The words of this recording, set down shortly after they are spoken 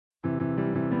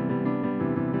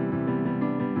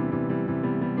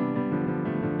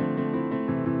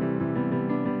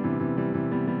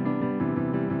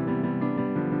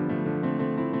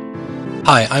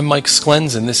Hi, I'm Mike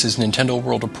Sklens, and this is Nintendo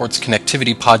World Report's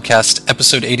Connectivity Podcast,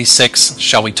 Episode 86,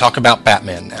 Shall We Talk About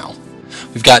Batman Now?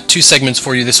 We've got two segments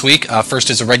for you this week. First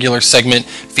is a regular segment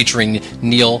featuring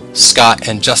Neal, Scott,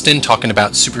 and Justin talking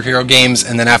about superhero games,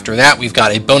 and then after that we've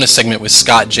got a bonus segment with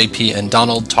Scott, JP, and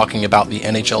Donald talking about the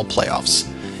NHL Playoffs.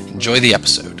 Enjoy the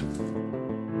episode.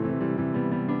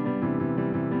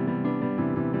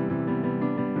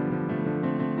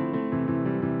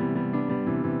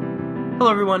 Hello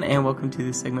everyone, and welcome to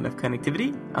this segment of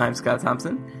Connectivity. I'm Scott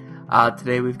Thompson.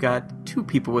 Today we've got two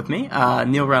people with me,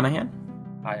 Neal Ranahan.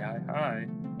 Hi.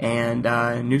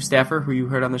 And new staffer who you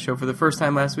heard on the show for the first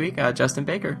time last week, Justin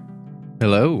Baker.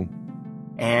 Hello.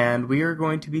 And we are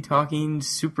going to be talking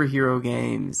superhero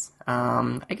games.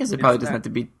 I guess it probably doesn't have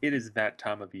to be... It is that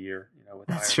time of year, with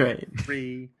That's Iron right. Man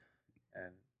 3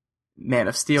 and Man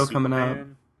of Steel Superman. coming up.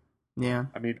 Yeah.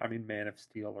 I mean Man of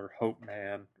Steel or Hope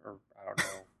Man, or I don't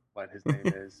know what his name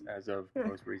is as of the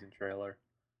most recent trailer.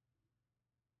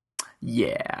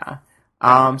 Yeah.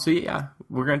 So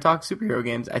we're going to talk superhero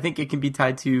games. I think it can be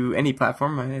tied to any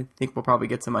platform. I think we'll probably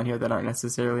get some on here that aren't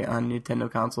necessarily on Nintendo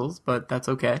consoles, but that's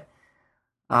okay.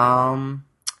 Neal,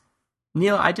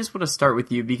 I just want to start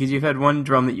with you because you've had one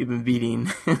drum that you've been beating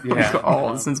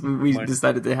since we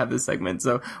decided to have this segment.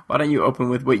 So why don't you open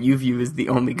with what you view as the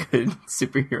only good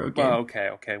superhero game? Well,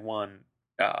 okay. One,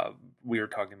 we were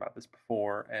talking about this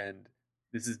before, and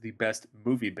this is the best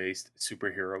movie-based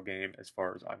superhero game as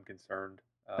far as I'm concerned.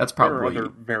 That's probably... There are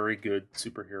other very good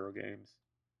superhero games,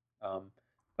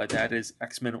 but that is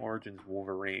X-Men Origins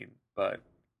Wolverine. But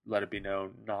let it be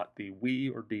known, not the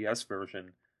Wii or DS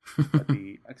version, but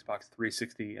the Xbox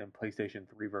 360 and PlayStation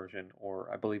 3 version,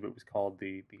 or I believe it was called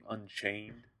the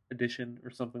Unchained edition or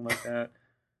something like that.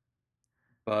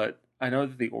 But I know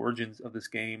that the origins of this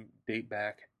game date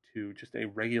back to just a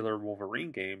regular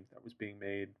Wolverine game that was being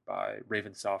made by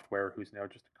Raven Software, who's now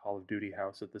just a Call of Duty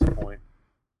house at this point.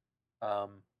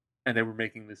 And they were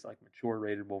making this mature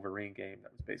rated Wolverine game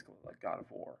that was basically like God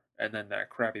of War. And then that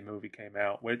crappy movie came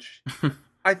out, which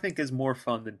I think is more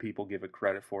fun than people give it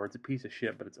credit for. It's a piece of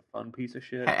shit, but it's a fun piece of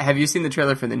shit. Have you seen the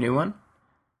trailer for the new one?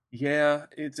 Yeah,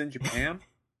 it's in Japan.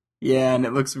 Yeah, and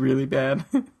it looks really bad.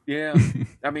 Yeah,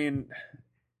 I mean,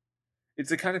 it's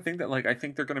the kind of thing that I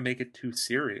think they're going to make it too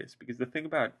serious, because the thing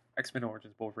about X-Men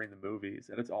Origins Wolverine the movie is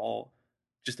that it's all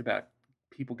just about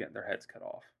people getting their heads cut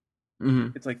off.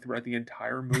 Mm-hmm. It's throughout the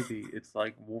entire movie, it's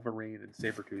Wolverine and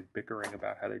Sabretooth bickering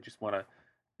about how they just want to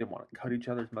cut each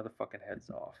other's motherfucking heads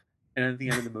off. And at the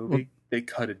end of the movie, they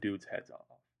cut a dude's heads off.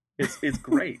 It's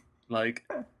great.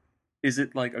 Is it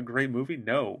a great movie?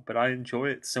 No, but I enjoy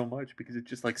it so much because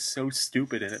it's just so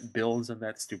stupid, and it builds on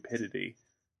that stupidity.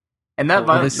 And that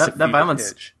violence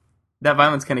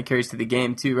kind of carries to the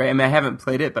game too, right? I mean, I haven't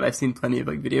played it, but I've seen plenty of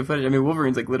video footage. I mean,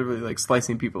 Wolverine's literally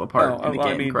slicing people apart in the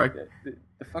game, correct?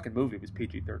 The fucking movie was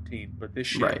PG-13, but this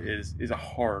shit is a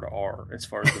hard R as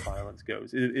far as the violence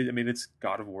goes. I mean, it's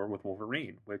God of War with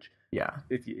Wolverine, which,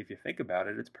 if you think about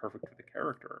it, it's perfect for the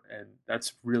character, and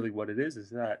that's really what it is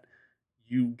that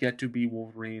you get to be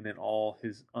Wolverine in all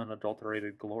his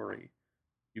unadulterated glory.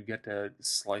 You get to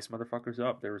slice motherfuckers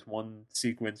up. There's one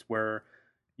sequence where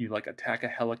you attack a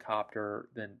helicopter,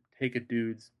 then take a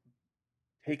dude's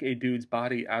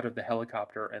body out of the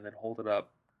helicopter and then hold it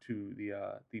up to the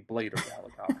blade of the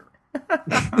helicopter.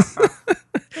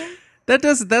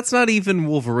 That's not even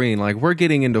Wolverine. We're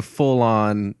getting into full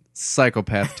on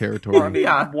psychopath territory. Well, I mean,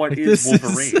 what is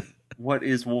Wolverine? What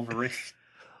is Wolverine?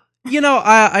 He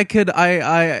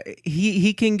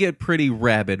can get pretty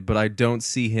rabid, but I don't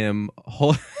see him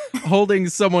holding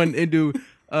someone into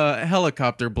a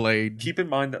helicopter blade. Keep in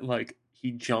mind that he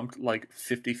jumped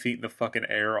 50 feet in the fucking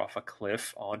air off a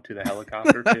cliff onto the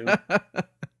helicopter too.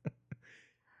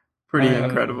 Pretty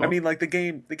incredible. I mean, the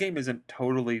game isn't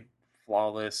totally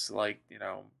flawless.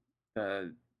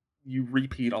 You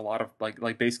repeat a lot of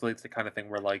basically it's the kind of thing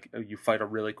where you fight a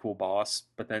really cool boss,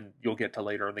 but then you'll get to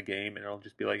later in the game and it'll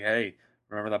just be hey,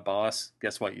 remember that boss?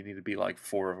 Guess what? You need to be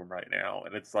 4 of them right now,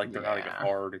 and it's they're not even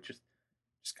hard. It's just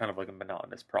kind of a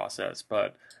monotonous process.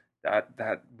 But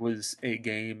that was a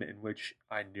game in which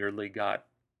I nearly got.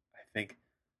 I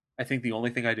think the only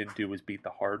thing I didn't do was beat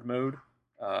the hard mode.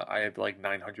 I had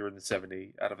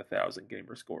 970 out of 1,000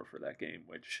 gamer score for that game,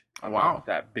 which I'm not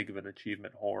that big of an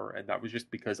achievement whore, and that was just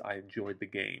because I enjoyed the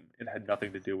game. It had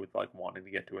nothing to do with wanting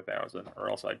to get to 1,000, or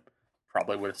else I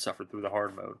probably would have suffered through the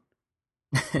hard mode.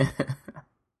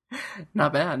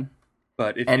 Not bad.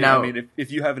 But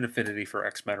if you have an affinity for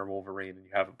X-Men or Wolverine and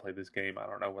you haven't played this game, I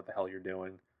don't know what the hell you're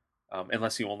doing.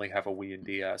 Unless you only have a Wii and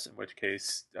DS, in which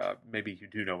case maybe you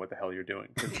do know what the hell you're doing,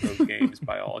 because those games,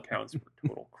 by all accounts, were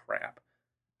total crap.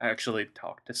 I actually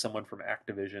talked to someone from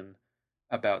Activision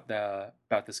about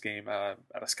this game at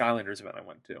a Skylanders event I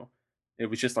went to. It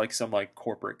was just like some like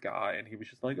corporate guy, and he was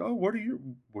just like, "Oh, what do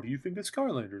you think of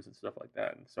Skylanders and stuff like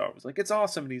that?" And so I was like, "It's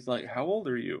awesome." And he's like, "How old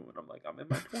are you?" And I'm like, "I'm in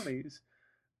my 20s."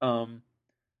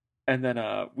 And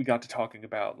then we got to talking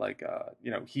about like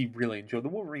he really enjoyed the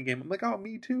Wolverine game. I'm like, "Oh,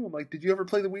 me too." I'm like, "Did you ever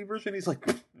play the Wii version?" He's like,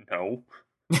 "No."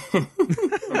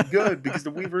 I'm good, because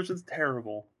the Wii version's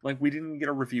terrible. Like, we didn't get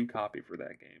a review copy for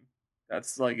that game.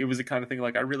 That's like, it was the kind of thing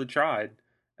like I really tried,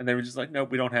 and they were just like,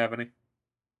 "Nope, we don't have any."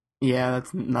 Yeah,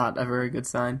 that's not a very good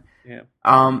sign. Yeah.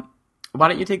 Why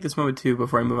don't you take this moment too,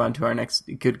 before I move on to our next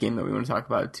good game that we want to talk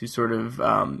about, to sort of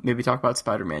maybe talk about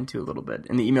Spider-Man 2 a little bit.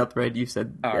 In the email thread, you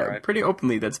said right. pretty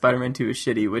openly that Spider-Man 2 is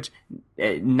shitty, which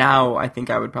now I think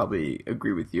I would probably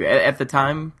agree with you. At the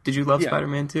time, did you love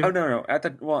Spider-Man 2? Oh, no.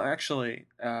 Actually,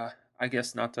 I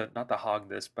guess not to hog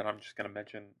this, but I'm just going to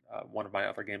mention one of my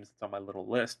other games that's on my little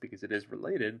list, because it is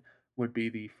related, would be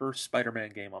the first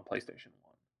Spider-Man game on PlayStation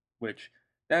 1, which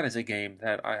that is a game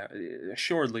that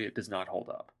assuredly it does not hold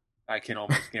up. I can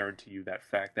almost guarantee you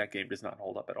that game does not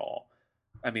hold up at all.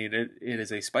 I mean, it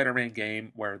is a Spider-Man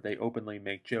game where they openly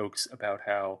make jokes about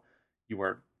how you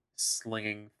are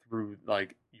slinging through,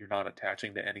 like, you're not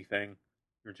attaching to anything.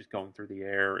 You're just going through the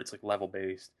air. It's like level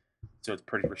based, so it's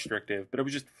pretty restrictive. But it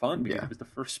was just fun, because it was the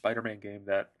first Spider-Man game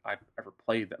that I've ever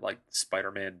played that like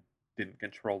Spider-Man didn't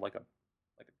control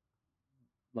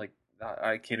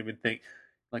I can't even think,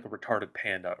 like a retarded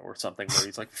panda or something, where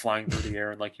he's like flying through the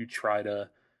air and like you try to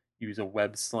use a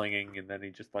web slinging and then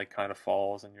he just like kind of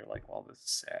falls and you're like, well, this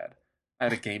is sad. I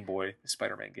had a Game Boy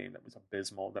Spider-Man game that was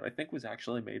abysmal that I think was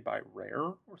actually made by Rare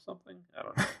or something. I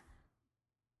don't know.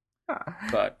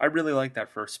 But I really liked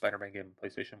that first Spider-Man game on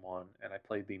PlayStation 1, and I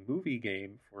played the movie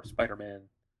game for Spider-Man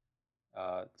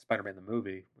the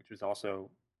movie, which was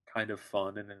also kind of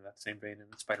fun, and in that same vein, and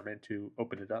Spider-Man 2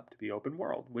 opened it up to be open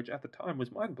world, which at the time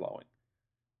was mind-blowing,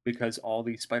 because all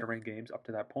the Spider-Man games up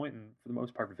to that point, and for the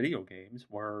most part video games,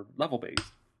 were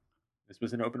level-based. This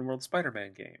was an open-world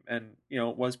Spider-Man game, and,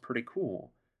 it was pretty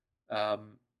cool.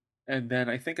 And then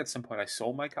I think at some point I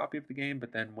sold my copy of the game,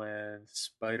 but then when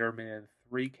Spider-Man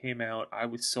 3 came out, I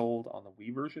was sold on the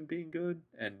Wii version being good,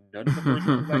 and none of the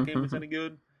versions of that game was any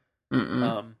good.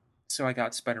 So I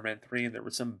got Spider-Man 3, and there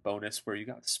was some bonus where you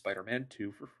got Spider-Man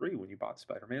 2 for free when you bought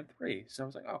Spider-Man 3. So I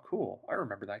was like, oh, cool. I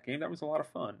remember that game. That was a lot of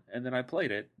fun. And then I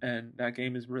played it, and that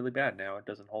game is really bad now. It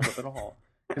doesn't hold up at all.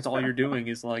 Because all you're doing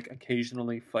is, like,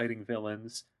 occasionally fighting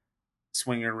villains,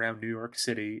 swinging around New York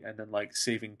City, and then, like,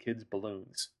 saving kids'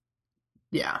 balloons.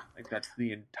 Yeah. Like, that's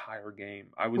the entire game.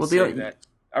 I would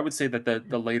say that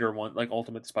the later one, like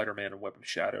Ultimate Spider-Man and Web of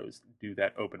Shadows, do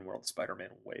that open world Spider-Man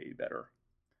way better.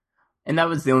 And that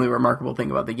was the only remarkable thing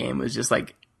about the game, was just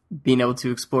like being able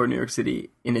to explore New York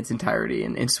City in its entirety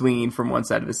and swinging from one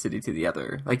side of the city to the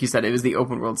other. Like you said, it was the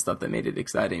open world stuff that made it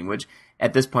exciting, which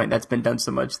at this point that's been done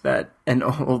so much that an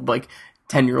old, like,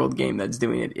 10-year-old game that's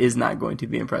doing it is not going to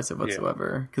be impressive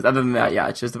whatsoever. Because other than that,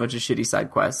 it's just a bunch of shitty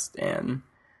side quests and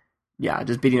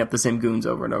just beating up the same goons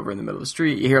over and over in the middle of the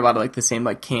street. You hear a lot of like the same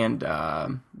like canned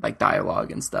like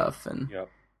dialogue and stuff, and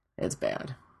it's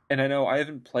bad. And I know I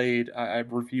haven't played.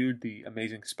 I've reviewed the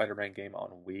Amazing Spider-Man game on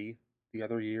Wii the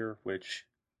other year, which,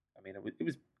 I mean,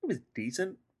 it was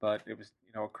decent, but it was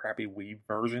a crappy Wii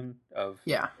version of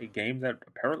a game that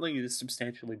apparently is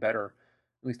substantially better,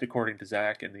 at least according to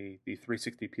Zach, in the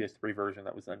 360 PS3 version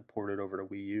that was then ported over to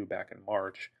Wii U back in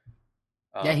March.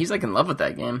 He's like in love with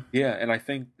that game. Yeah, and I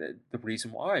think that the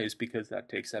reason why is because that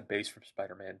takes that base from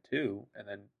Spider-Man 2 and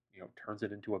then turns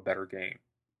it into a better game.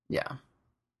 Yeah.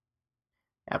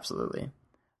 Absolutely.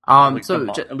 At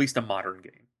least a modern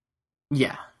game.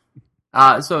 Yeah.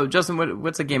 So Justin,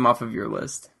 what's a game off of your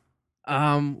list?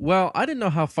 Well, I didn't know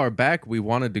how far back we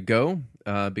wanted to go,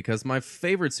 because my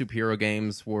favorite superhero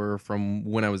games were from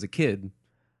when I was a kid.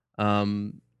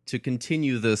 To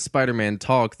continue the Spider-Man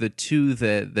talk, the two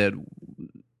that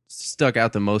stuck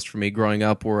out the most for me growing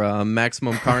up were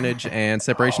Maximum Carnage and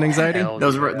Separation Anxiety.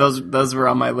 Those were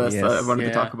on my list. Yes. I wanted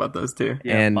to talk about those too.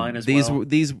 Yeah, and mine as well.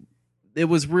 It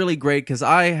was really great because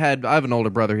I have an older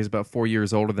brother. He's about 4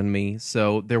 years older than me,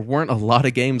 so there weren't a lot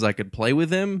of games I could play with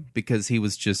him because he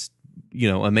was just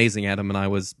amazing at them, and I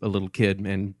was a little kid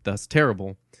and thus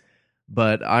terrible.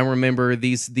 But I remember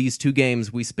these two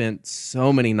games, we spent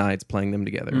so many nights playing them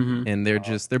together, and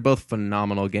they're both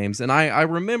phenomenal games. And I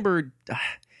remember,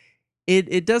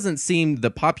 it doesn't seem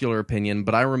the popular opinion,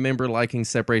 but I remember liking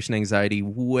Separation Anxiety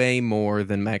way more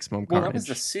than Maximum Carnage. Well, that was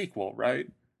the sequel, right?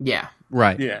 Yeah.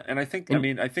 Right. Yeah, and I think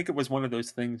it was one of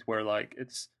those things where, like, I'm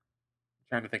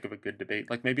trying to think of a good debate,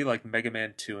 like maybe like Mega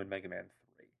Man 2 and Mega Man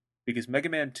 3. because Mega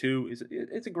Man 2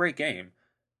 it's a great game,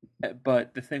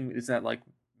 but the thing is that like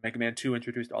Mega Man 2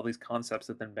 introduced all these concepts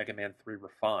that then Mega Man 3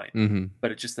 refined. Mm-hmm.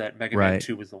 But it's just that Mega Man Right.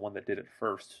 2 was the one that did it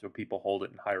first, so people hold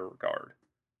it in higher regard.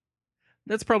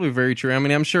 That's probably very true. I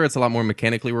mean, I'm sure it's a lot more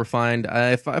mechanically refined.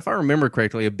 If I remember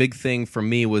correctly, a big thing for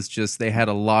me was just they had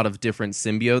a lot of different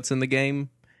symbiotes in the game.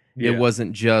 Yeah. It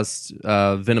wasn't just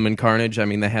Venom and Carnage. I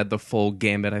mean, they had the full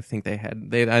gambit. I think they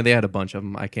had a bunch of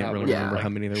them. I can't really remember how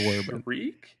many there were. But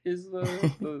Shriek is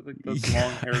the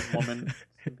long-haired woman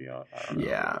symbiote. I don't know.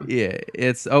 Yeah.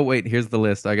 It's wait, here's the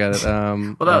list. I got it.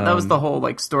 Well, that was the whole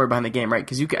like story behind the game, right?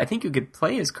 Because I think you could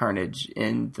play as Carnage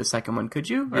in the second one, could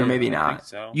you? Or maybe I not. think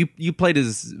so. You played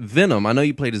as Venom. I know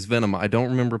you played as Venom. I don't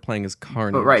remember playing as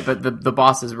Carnage. But the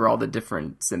bosses were all the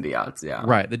different symbiotes. Yeah.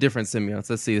 Right, the different symbiotes.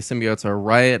 Let's see. The symbiotes are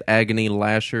Riot, Agony,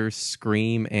 Lasher,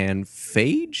 Scream, and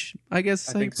Phage. I guess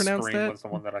I how you think pronounce Scream that. was the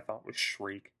one that I thought was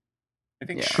Shriek. I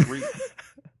think Yeah. Shriek.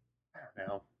 I don't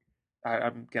know.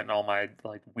 I'm getting all my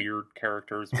like weird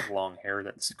characters with long hair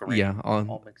that scream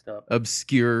all mixed up.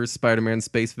 Obscure Spider-Man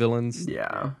space villains.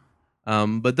 Yeah.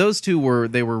 But those two were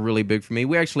really big for me.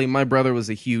 My brother was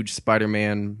a huge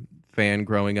Spider-Man fan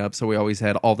growing up, so we always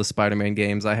had all the Spider-Man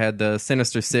games. I had the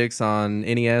Sinister Six on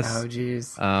NES. Oh,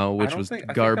 jeez. Which was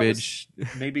garbage. I think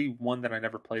that was maybe one that I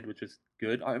never played, which is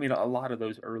good. I mean, a lot of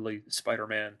those early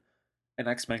Spider-Man and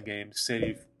X-Men games,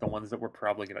 save the ones that we're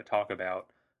probably going to talk about,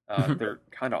 they're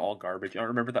kind of all garbage. I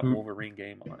remember that Wolverine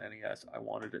game on NES. I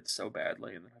wanted it so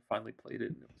badly, and then I finally played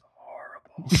it, and it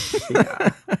was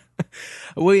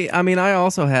horrible. I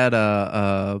also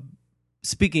had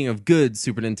speaking of good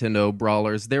Super Nintendo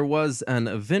brawlers, there was an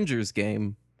Avengers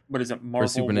game. What is it, Marvel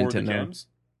Super War Nintendo. of the Gems?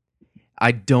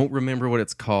 I don't remember what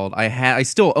it's called. I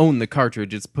still own the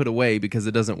cartridge. It's put away because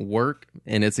it doesn't work,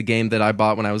 and it's a game that I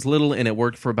bought when I was little, and it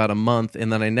worked for about a month,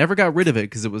 and then I never got rid of it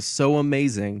because it was so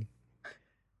amazing.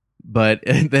 But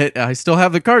that I still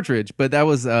have the cartridge. But that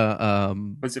was it a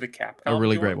Capcom? A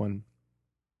really great one.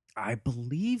 I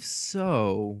believe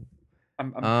so.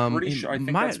 I'm pretty sure. I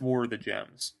think that's War of the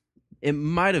Gems. It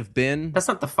might have been. That's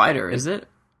not the fighter, is it?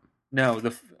 No, the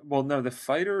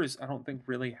fighters I don't think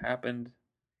really happened.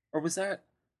 Or was that?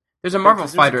 There's a Marvel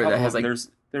fighter that has like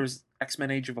there's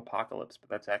X-Men Age of Apocalypse, but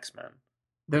that's X-Men.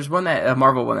 There's a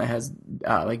Marvel one that has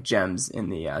like gems in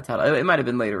the title. It might have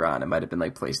been later on. It might have been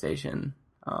like PlayStation.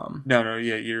 No,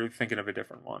 yeah, you're thinking of a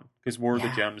different one because War of the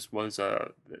Gems was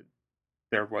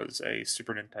there was a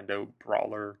Super Nintendo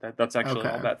brawler that's actually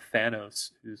all about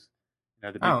Thanos, who's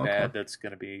the big bad that's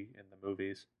going to be in the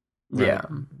movies. Right. Yeah,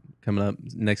 coming up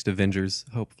next Avengers,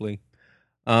 hopefully.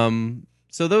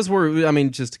 So those were,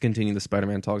 just to continue the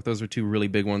Spider-Man talk, those were two really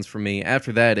big ones for me.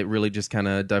 After that, it really just kind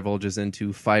of divulges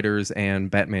into fighters and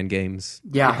Batman games.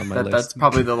 Yeah, that's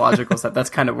probably the logical step. That's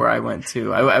kind of where I went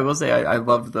to. I will say I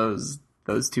love those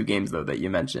two games though that you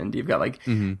mentioned. You've got like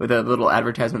with a little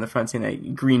advertisement in the front saying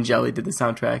that Green Jelly did the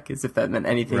soundtrack, as if that meant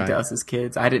anything to us as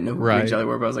kids. I didn't know who Green Jelly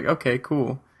were, but I was like, okay,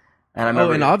 cool. And I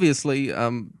remember, and obviously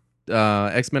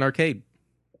X-Men Arcade.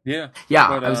 Yeah.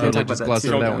 But, I was going to talk about that too.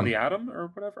 Children of the Atom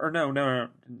or whatever? Or no,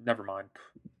 never mind.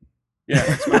 Yeah,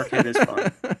 X-Men Arcade is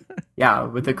fun. Yeah,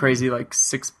 with the crazy like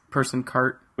 6-person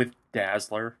cart with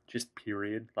Dazzler, just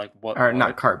period. Like what? Or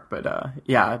not cart, but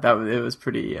it was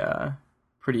pretty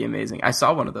amazing. I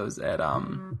saw one of those at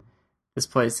this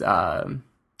place,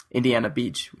 Indiana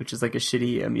Beach, which is like a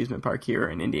shitty amusement park here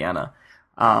in Indiana.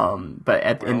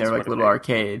 But in their like little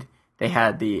arcade, they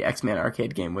had the X-Men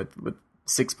arcade game with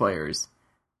 6 players.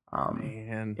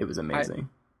 Man, it was amazing.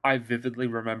 I vividly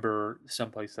remember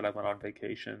someplace that I went on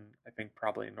vacation, I think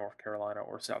probably in North Carolina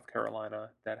or South Carolina,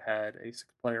 that had a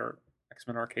 6-player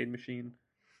X-Men arcade machine.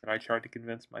 And I tried to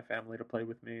convince my family to play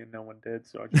with me, and no one did,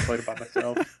 so I just played it by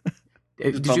myself.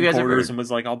 Did you guys ever? And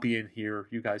was like, "I'll be in here.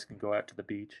 You guys can go out to the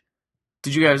beach."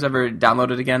 Did you guys ever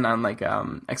download it again on like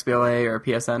XBLA or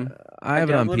PSN? I have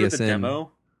it on PSN. The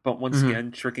demo, but once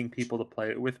again, tricking people to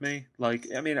play it with me. Like,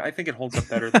 I mean, I think it holds up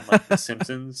better than like the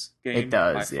Simpsons game. It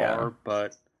does, by far,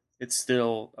 but it's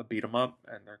still a beat 'em up,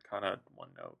 and they're kind of one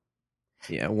note.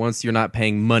 Yeah, once you're not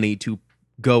paying money to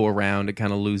go around, it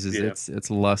kind of loses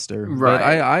its luster.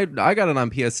 Right. But I got it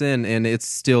on PSN, and it's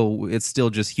still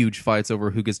just huge fights over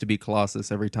who gets to be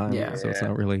Colossus every time. Yeah. So it's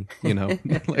not really,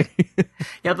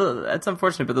 that's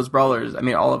unfortunate. But those brawlers, I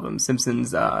mean, all of them,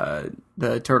 Simpsons,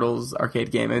 the Turtles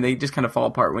arcade game, and they just kind of fall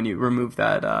apart when you remove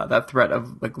that threat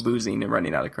of like losing and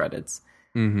running out of credits.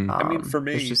 Mm-hmm. I mean, for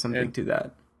me, there's just something to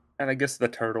that. And I guess the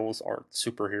Turtles are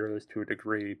superheroes to a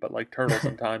degree, but like Turtles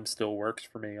sometimes still works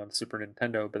for me on Super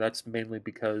Nintendo, but that's mainly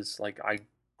because like I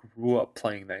grew up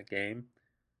playing that game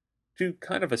to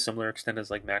kind of a similar extent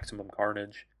as like Maximum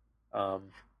Carnage.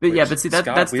 But yeah, but see Scott,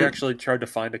 that's we actually tried to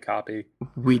find a copy.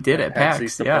 we did at PAX.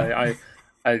 Used to Yeah, play.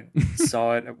 I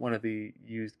saw it at one of the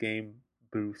used game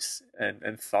booths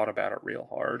and thought about it real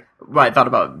hard. well, I thought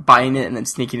about buying it and then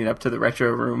sneaking it up to the retro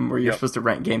room where you're Yep. supposed to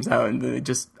rent games out and then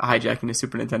just hijacking a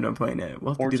Super Nintendo and playing it.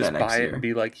 We'll have to Or do just that next buy it year. and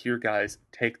be like, here, guys,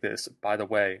 take this. By the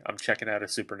way, I'm checking out a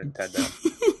Super Nintendo.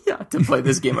 Yeah, to play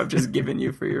this game I've just given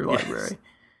you for your library.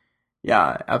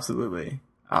 Yeah, absolutely.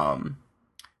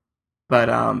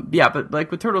 But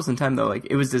like with Turtles in Time though, like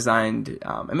it was designed.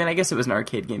 I mean, I guess it was an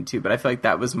arcade game too, but I feel like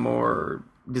that was more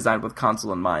designed with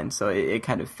console in mind, so it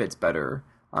kind of fits better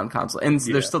on console. And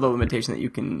there's still the limitation that you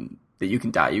can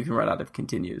die, you can run out of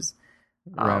continues.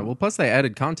 Right. Well, plus they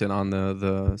added content on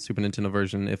the Super Nintendo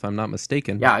version, if I'm not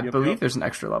mistaken. Yeah, I believe there's an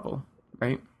extra level,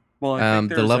 right? Well, I think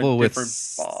there's the level a with different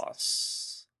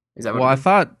boss. Is that what? Well,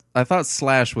 it I is? thought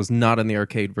Slash was not in the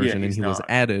arcade version, and he's he was not.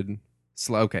 added.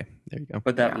 Okay, there you go.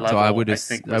 But that Yeah. level, So I I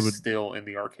think, was would- still in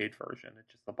the arcade version.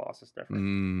 It's just the boss is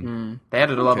different. They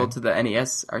added a level Okay. to the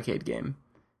NES arcade game.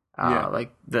 Yeah.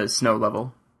 Like the snow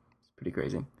level. It's pretty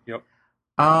crazy. Yep.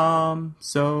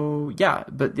 So yeah,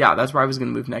 but yeah, that's where I was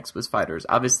going to move next was fighters.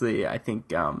 Obviously, I think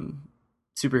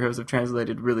superheroes have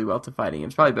translated really well to fighting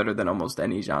games, probably better than almost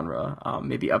any genre.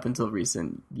 Maybe up until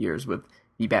recent years with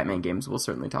the Batman games, we'll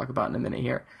certainly talk about in a minute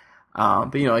here.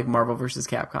 But you know, like Marvel versus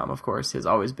Capcom, of course, has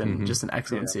always been just an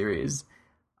excellent series.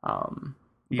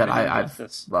 That I've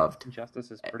Injustice. loved. Injustice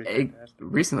is pretty fantastic.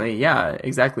 Recently, yeah,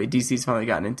 exactly. DC's finally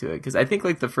gotten into it because I think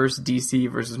like the first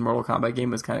DC versus Mortal Kombat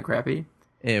game was kind of crappy.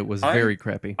 It was very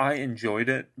crappy. I enjoyed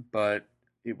it, but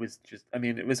it was just, I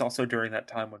mean, it was also during that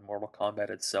time when Mortal Kombat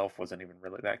itself wasn't even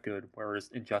really that good, whereas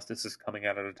Injustice is coming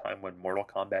out at a time when Mortal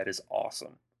Kombat is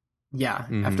awesome. Yeah,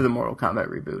 after the Mortal Kombat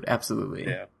reboot, absolutely.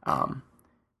 Yeah.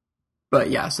 But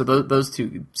yeah, so those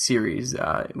two series,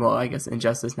 well, I guess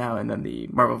Injustice now and then the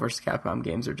Marvel vs. Capcom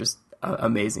games are just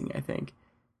amazing, I think.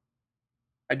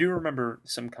 I do remember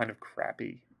some kind of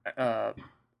crappy, I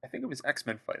think it was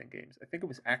X-Men fighting games. I think it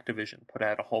was Activision put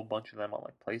out a whole bunch of them on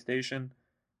like PlayStation,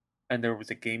 and there was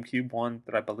a GameCube one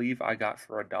that I believe I got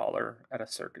for $1 at a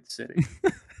Circuit City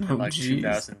in like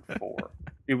 2004.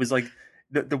 It was like,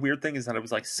 the weird thing is that it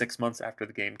was like 6 months after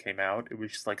the game came out. It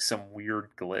was just like some weird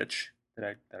glitch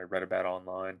that I read about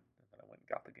online, and then I went and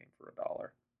got the game for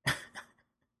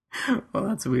 $1. Well,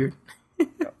 that's weird.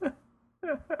 Yep.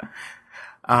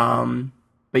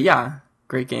 But yeah,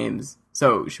 great games.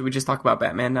 So should we just talk about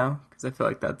Batman now? Because I feel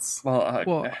like that's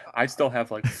Well, I still have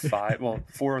like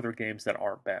 4 other games that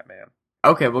aren't Batman.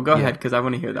 okay. Well, go ahead because I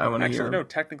want to hear that. I want to Actually, hear. no,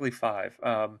 technically 5.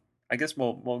 I guess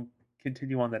we'll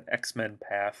continue on that X-Men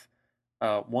path.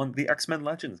 The X-Men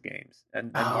Legends games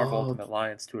and Marvel Ultimate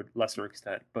Alliance to a lesser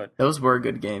extent, but Those were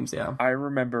good games. Yeah. I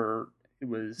remember I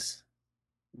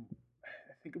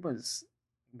think it was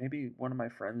maybe one of my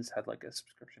friends had like a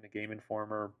subscription to Game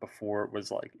Informer before it was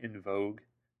like in vogue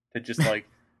to just like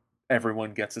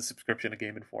everyone gets a subscription to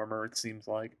Game Informer, it seems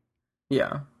like.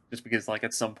 Yeah. Just because like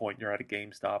at some point you're at a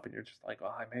GameStop and you're just like, oh,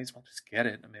 I may as well just get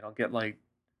it. I mean, I'll get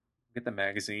the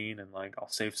magazine and like I'll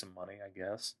save some money, I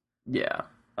guess. Yeah.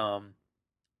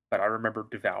 But I remember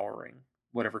devouring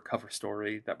whatever cover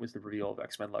story that was the reveal of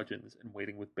X-Men Legends and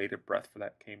waiting with bated breath for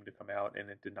that game to come out, and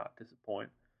it did not disappoint.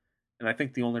 And I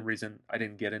think the only reason I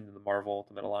didn't get into the Marvel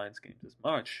Ultimate Alliance games as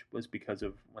much was because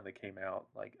of when they came out.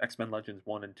 Like X-Men Legends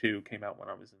 1 and 2 came out when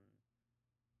I was in,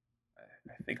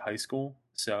 I think, high school.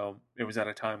 So it was at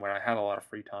a time when I had a lot of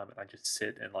free time and I just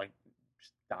sit and like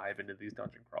just dive into these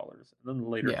dungeon crawlers. And then the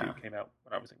later two came out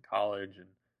when I was in college and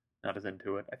not as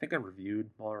into it. I think I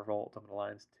reviewed Marvel Ultimate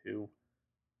Alliance 2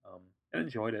 and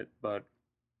enjoyed it, but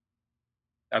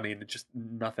I mean, it just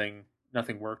nothing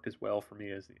worked as well for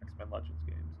me as the X-Men Legends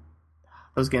games.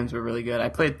 Those games were really good. I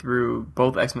played through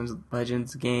both X-Men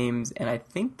Legends games, and I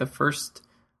think the first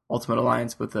Ultimate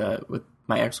Alliance with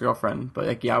my ex-girlfriend. But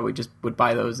like, yeah, we just would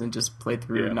buy those and just play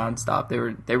through nonstop.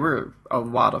 They were a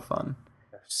lot of fun.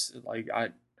 Like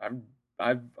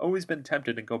I've always been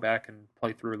tempted to go back and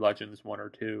play through Legends 1 or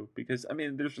 2 because I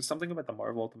mean, there's just something about the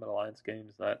Marvel Ultimate Alliance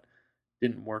games that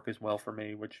didn't work as well for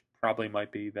me, which probably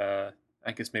might be the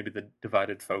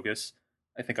divided focus.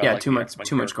 I think I like too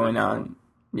much going on.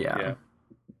 Yeah.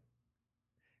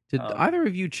 Did either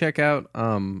of you check out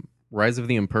Rise of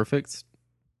the Imperfects?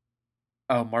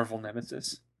 Oh, Marvel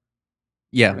Nemesis.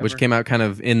 Yeah, which came out kind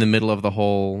of in the middle of the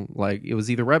whole, like, it was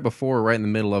either right before or right in the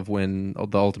middle of when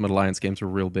the Ultimate Alliance games were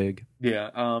real big. Yeah,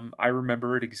 I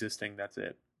remember it existing, that's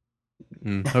it.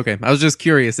 Okay, I was just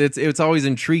curious. It's always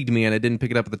intrigued me, and I didn't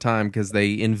pick it up at the time because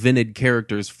they invented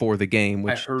characters for the game,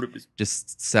 which I heard it was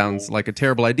just sounds like a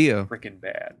terrible idea. Freaking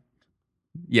bad.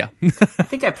 Yeah. I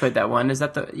think I played that one. Is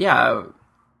that the... Yeah,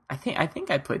 I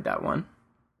think I played that one.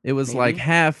 It was like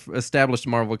half established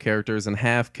Marvel characters and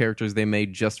half characters they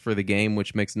made just for the game,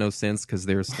 which makes no sense because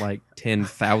there's like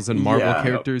 10,000 Marvel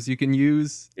characters you can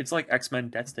use. It's like X-Men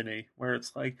Destiny, where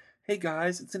it's like, hey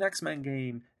guys, it's an X-Men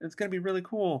game, and it's going to be really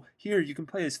cool. Here, you can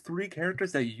play as 3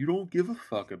 characters that you don't give a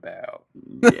fuck about.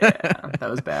 Yeah, that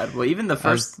was bad. Well, even the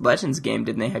first Legends game,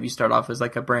 didn't they have you start off as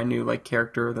like a brand new like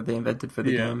character that they invented for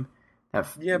the game?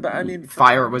 But I mean...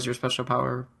 Fire was your special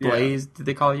power. Blaze, did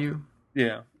they call you?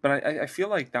 Yeah, but I feel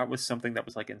like that was something that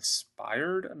was like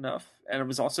inspired enough, and it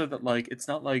was also that like it's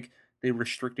not like they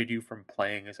restricted you from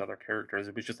playing as other characters.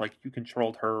 It was just like you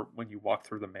controlled her when you walked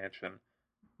through the mansion,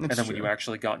 and then when you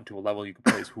actually got into a level, you could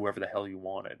play as whoever the hell you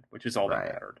wanted, which is all that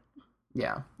mattered.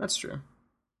 Yeah, that's true.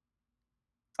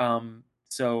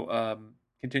 So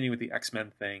continue with the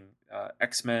X-Men thing.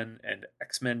 X-Men and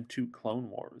X-Men 2 Clone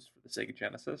Wars for the Sega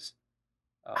Genesis.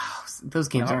 Those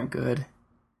games aren't good.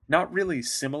 Not really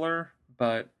similar.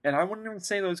 And I wouldn't even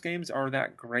say those games are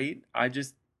that great. I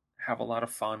just have a lot of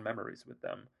fond memories with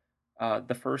them.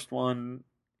 The first one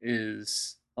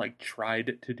is like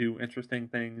tried to do interesting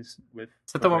things with.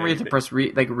 Is that the one where you have to press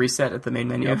reset at the main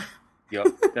menu? Yep.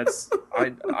 That's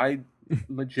I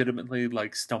legitimately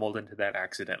like stumbled into that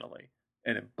accidentally,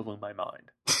 and it blew my mind.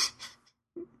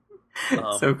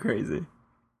 So crazy.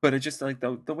 But it's just like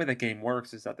the way that game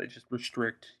works is that they just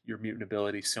restrict your mutant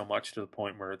ability so much to the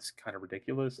point where it's kind of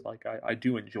ridiculous. Like I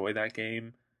do enjoy that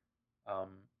game,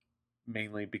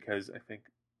 mainly because I think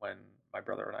when my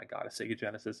brother and I got a Sega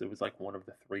Genesis, it was like one of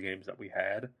the 3 games that we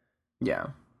had. Yeah.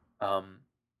 And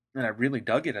I really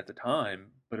dug it at the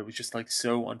time, but it was just like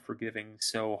so unforgiving,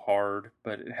 so hard.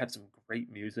 But it had some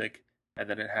great music, and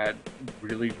then it had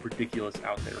really ridiculous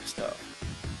out there stuff.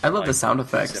 I love the sound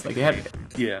effects. Like it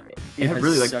had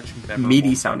really like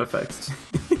meaty sound effects.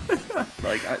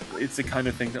 Like it's the kind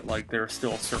of thing that like there are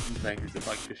still certain things that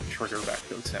like just trigger back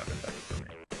those sound effects for me.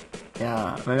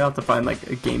 Yeah, maybe I'll have to find like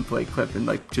a gameplay clip and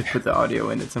like just put the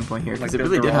audio in at some point here because it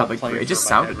really did have like great. It just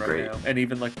sounded great, and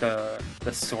even like the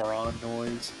Sauron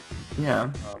noise.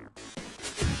 Yeah.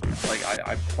 Like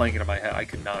I'm playing it in my head. I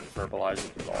could not verbalize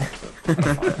it at all. So I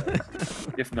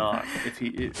don't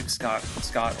find if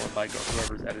Scott or Mike or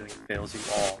whoever's editing fails you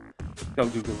all, go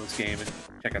Google this game and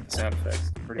check out the sound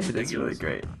effects. It's really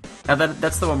great. Now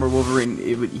that's the one where Wolverine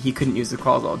he couldn't use the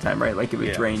claws all the time, right? Like it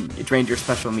would drained your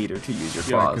special meter to use your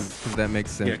claws. Because that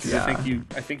makes sense. Yeah,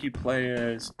 because I think you play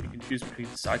as you can choose between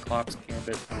Cyclops,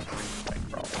 Gambit, and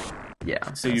Nightcrawler.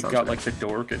 Yeah. So you've got like the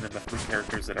dork and then the 3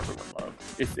 characters that everyone loved.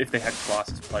 If they had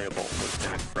Colossus playable, it would have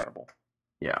been incredible.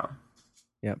 Yeah.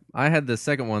 Yeah, I had the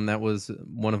second one. That was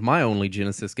one of my only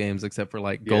Genesis games, except for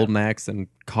like Golden Axe and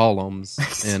Columns.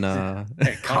 And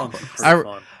Columns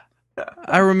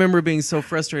I remember being so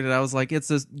frustrated. I was like,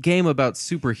 "It's a game about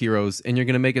superheroes, and you're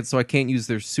going to make it so I can't use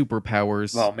their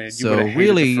superpowers." Well, man, you would have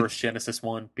hated the first Genesis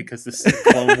one because the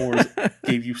Clone Wars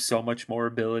gave you so much more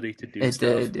ability to do stuff.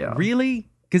 It did, yeah. Really?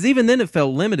 Because even then, it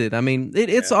felt limited. I mean,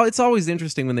 it's always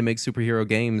interesting when they make superhero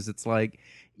games. It's like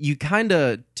you kind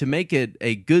of, to make it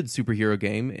a good superhero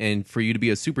game and for you to be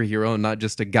a superhero and not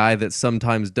just a guy that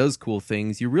sometimes does cool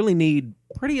things, you really need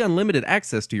pretty unlimited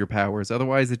access to your powers.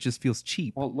 Otherwise, it just feels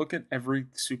cheap. Well, look at every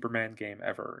Superman game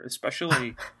ever,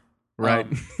 especially... right.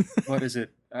 What is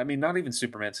it? I mean, not even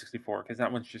Superman 64, because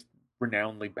that one's just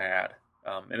renownedly bad.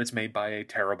 And it's made by a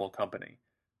terrible company.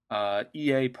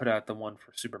 EA put out the one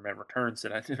for Superman Returns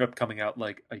that ended up coming out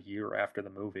like a year after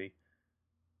the movie.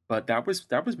 But that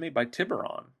was made by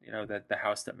Tiburon, that the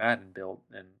house that Madden built,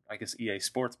 and I guess EA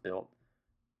Sports built.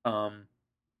 And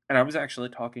I was actually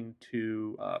talking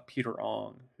to Peter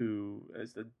Ong, who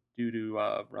is the dude who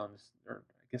runs, or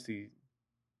I guess he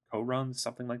co-runs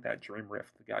something like that, Dream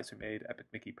Rift, the guys who made Epic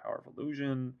Mickey Power of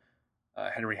Illusion,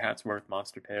 Henry Hatsworth,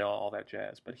 Monster Tale, all that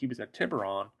jazz. But he was at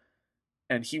Tiburon,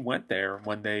 and he went there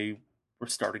when they were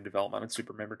starting development on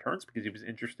Superman Returns because he was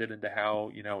interested into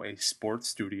how, a sports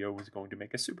studio was going to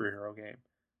make a superhero game.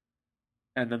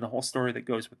 And then the whole story that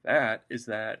goes with that is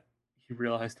that he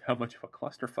realized how much of a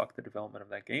clusterfuck the development of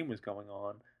that game was going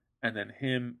on. And then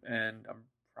him and, I'm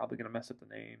probably going to mess up the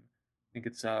name, I think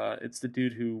it's the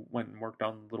dude who went and worked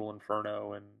on Little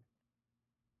Inferno and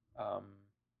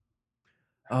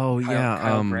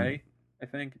Kyle Gray, I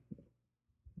think.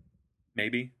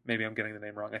 Maybe I'm getting the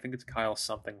name wrong. I think it's Kyle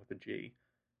something with a G.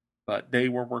 But they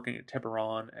were working at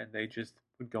Tiburon, and they just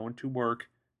would go into work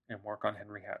and work on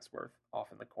Henry Hatsworth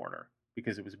off in the corner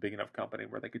because it was a big enough company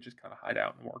where they could just kind of hide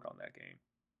out and work on that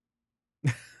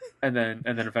game. and then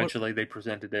eventually they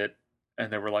presented it,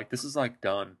 and they were like, "This is like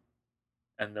done,"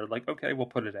 and they're like, "Okay, we'll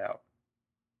put it out."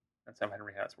 That's how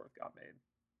Henry Hatsworth got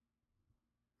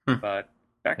made. But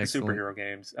back to superhero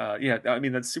games. I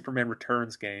mean, that Superman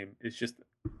Returns game is just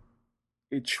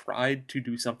it tried to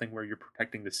do something where you're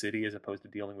protecting the city as opposed to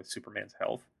dealing with Superman's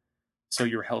health. So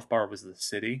your health bar was the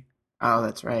city. Oh,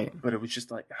 that's right. But it was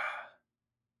just like,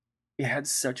 it had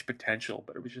such potential,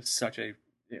 but it was just such a,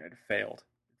 it failed.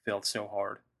 It failed so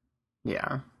hard.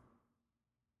 Yeah.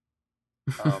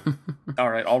 All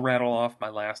right, I'll rattle off my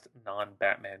last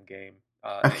non-Batman game.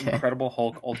 Okay. Incredible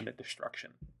Hulk Ultimate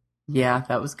Destruction. Yeah,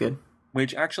 that was good.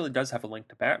 Which actually does have a link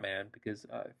to Batman, because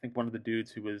I think one of the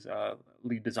dudes who was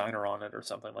lead designer on it or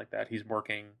something like that, he's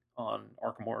working on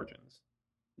Arkham Origins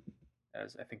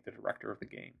as, I think, the director of the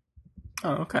game.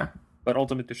 Oh, okay. But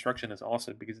Ultimate Destruction is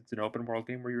awesome because it's an open world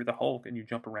game where you're the Hulk and you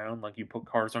jump around, like you put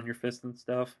cars on your fists and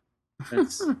stuff.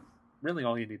 That's really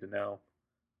all you need to know.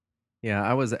 Yeah,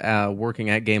 I was working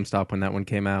at GameStop when that one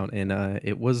came out, and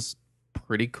it was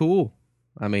pretty cool.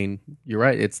 I mean, you're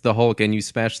right. It's the Hulk, and you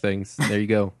smash things. There you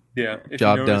go. Yeah, if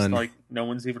Job you notice, done. like, no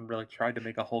one's even really tried to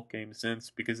make a Hulk game since,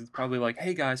 because it's probably like,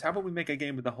 hey guys, how about we make a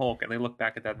game with the Hulk? And they look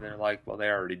back at that and they're like, well, they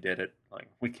already did it. Like,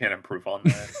 we can't improve on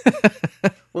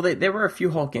that. Well, there were a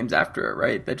few Hulk games after it,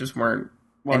 right? That just weren't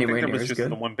Well, I anywhere think there near was as just good.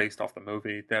 the one based off the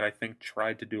movie that I think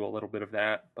tried to do a little bit of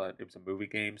that, but it was a movie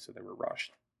game, so they were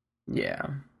rushed. Yeah.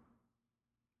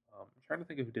 I'm trying to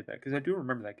think of who did that, because I do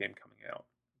remember that game coming out.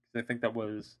 Because I think that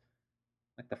was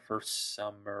like the first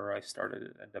summer I started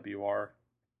at NWR.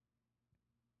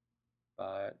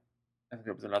 But I think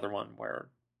there was another one where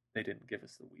they didn't give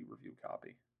us the Wii review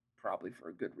copy, probably for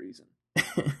a good reason.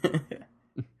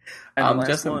 And the last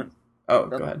Justin. one, Oh,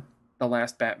 go ahead. the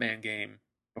last Batman game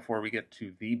before we get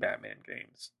to the Batman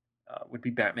games would be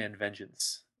Batman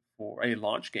Vengeance, for a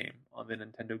launch game on the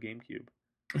Nintendo GameCube.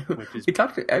 Which is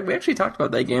We actually talked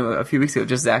about that game a few weeks ago,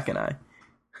 just Zach and I.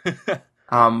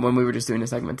 When we were just doing a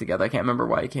segment together. I can't remember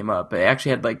why it came up, but it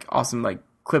actually had like awesome like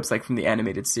clips like from the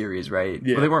animated series, right?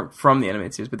 Yeah. Well, they weren't from the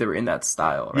animated series, but they were in that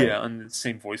style, right? Yeah, and the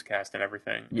same voice cast and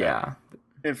everything. Yeah.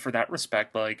 And for that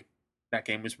respect, like, that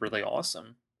game was really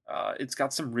awesome. It's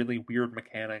got some really weird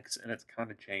mechanics, and it's kind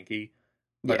of janky,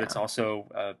 but Yeah. it's also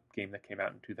a game that came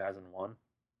out in 2001.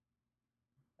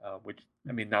 Which,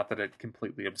 I mean, not that it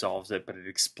completely absolves it, but it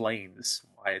explains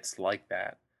why it's like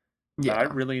that. Yeah. But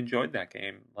I really enjoyed that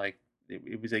game. Like,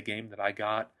 it was a game that I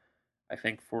got, I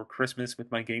think, for Christmas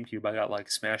with my GameCube. I got, like,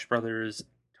 Smash Brothers,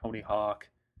 Tony Hawk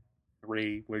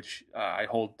 3, which I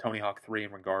hold Tony Hawk 3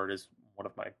 in regard as one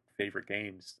of my favorite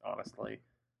games, honestly.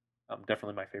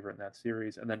 Definitely my favorite in that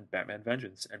series. And then Batman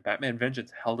Vengeance. And Batman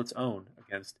Vengeance held its own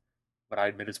against what I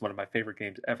admit is one of my favorite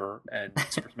games ever, and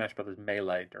Super Smash Brothers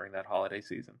Melee during that holiday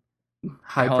season.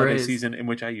 High Holiday praise. season in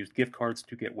which I used gift cards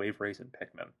to get Wave Race and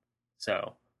Pikmin.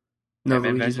 So, No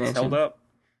Batman Luigi's Vengeance Mansion. held up.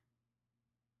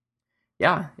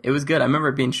 Yeah, it was good. I remember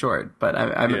it being short, but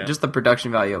I Yeah. just the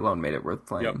production value alone made it worth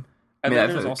playing. Yep. I And mean, then I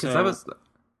there's feel, also... cause that was.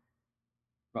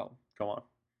 Well, go on.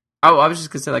 Oh, I was just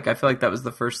gonna say, like, I feel like that was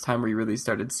the first time we really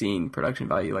started seeing production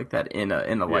value like that in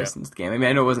a licensed game. I mean,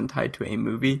 I know it wasn't tied to a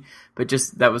movie, but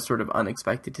just that was sort of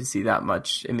unexpected to see that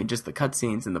much. I mean, just the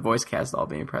cutscenes and the voice cast all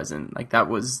being present, like that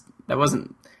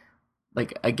wasn't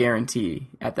like a guarantee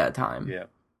at that time. Yeah.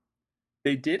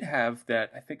 They did have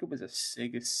that, I think it was a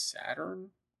Sega Saturn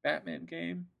Batman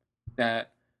game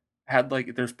that had,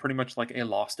 like, there's pretty much like a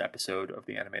lost episode of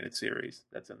the animated series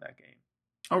that's in that game.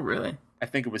 Oh, really? I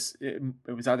think it was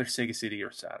either Sega CD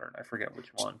or Saturn. I forget which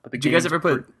one. But Did you guys ever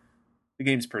play? The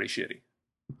game's pretty shitty.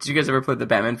 Did you guys ever play the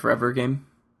Batman Forever game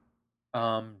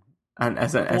Um, on the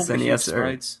one with the huge SNES? Or...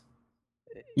 sprites?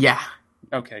 Yeah,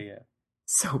 Okay, yeah.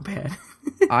 so bad.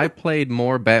 I played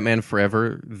more Batman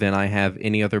Forever than I have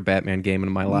any other Batman game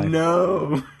in my life.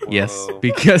 No. Yes, Whoa.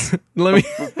 because let me.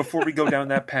 Before we go down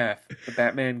that path, the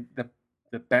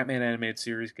Batman animated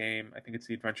series game, I think it's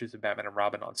The Adventures of Batman and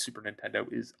Robin on Super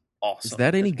Nintendo, is awesome. Is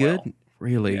that any as well. good?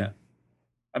 Really? Yeah.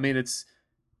 I mean, it's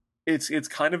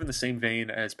kind of in the same vein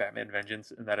as Batman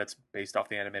Vengeance in that it's based off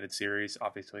the animated series.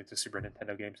 Obviously, it's a Super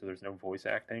Nintendo game, so there's no voice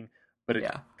acting. But it's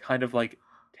kind of like,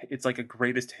 it's like a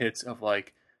greatest hits of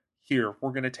like, here,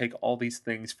 we're going to take all these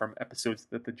things from episodes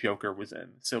that the Joker was in.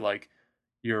 So like,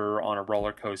 you're on a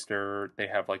roller coaster, they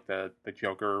have like the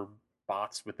Joker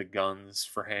bots with the guns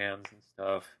for hands and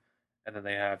stuff. And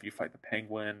then you fight the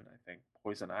Penguin, I think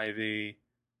Poison Ivy.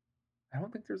 I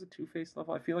don't think there's a Two-Face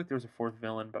level. I feel like there's a fourth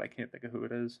villain, but I can't think of who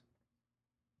it is.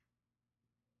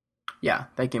 Yeah,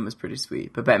 that game was pretty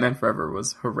sweet. But Batman Forever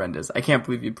was horrendous. I can't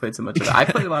believe you played so much of it. I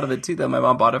played a lot of it too, though. My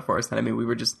mom bought it for us. And I mean, we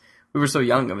were so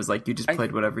young. It was like you just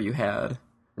played whatever you had.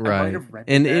 I might Right. have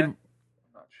rented And that. I'm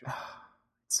not sure.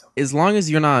 as long as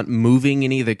you're not moving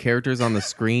any of the characters on the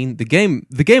screen, the game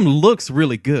looks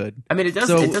really good. I mean, it does.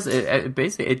 So- It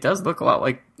basically it does look a lot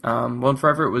like. Well, in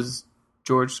Forever it was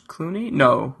George Clooney.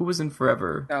 No, who was in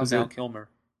Forever? That was it Val Kilmer.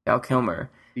 Val Kilmer,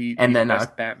 The and then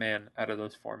best Batman out of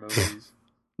those 4 movies.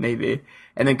 maybe,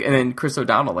 and then Chris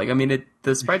O'Donnell. Like, I mean,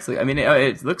 the sprites. I mean,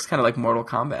 it looks kind of like Mortal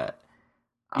Kombat.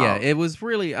 Yeah, it was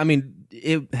really. I mean,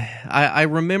 it. I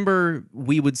remember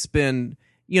we would spend.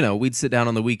 We'd sit down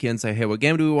on the weekend, say, "Hey, what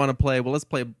game do we want to play? Well, let's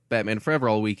play Batman Forever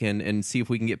all weekend and see if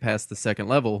we can get past the second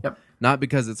level." Yep. Not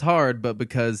because it's hard, but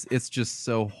because it's just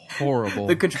so horrible.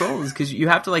 The controls, because you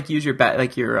have to like use your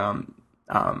like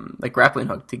grappling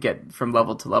hook to get from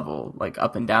level to level, like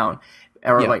up and down,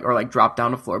 or like drop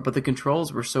down a floor. But the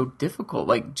controls were so difficult.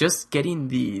 Like just getting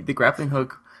the grappling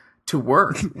hook to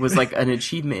work was like an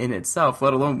achievement in itself,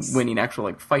 let alone winning actual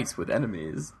like fights with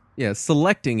enemies. Yeah,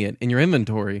 selecting it in your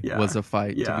inventory was a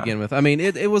fight to begin with. I mean,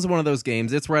 it was one of those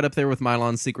games. It's right up there with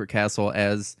Milon's Secret Castle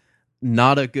as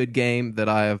not a good game that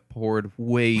I have poured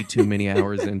way too many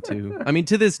hours into. I mean,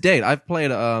 to this date, I've played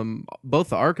both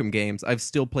the Arkham games. I've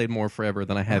still played more Forever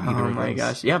than I have either of those. Oh my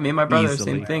gosh. Yeah, me and my brother,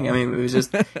 Easily. same thing. I mean,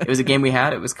 it was a game we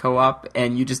had, it was co-op,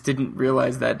 and you just didn't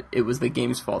realize that it was the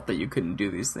game's fault that you couldn't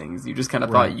do these things. You just kind of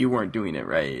thought you weren't doing it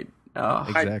right.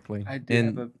 Exactly. I did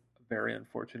have a very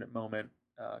unfortunate moment,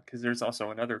 because there's also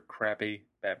another crappy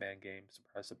Batman game,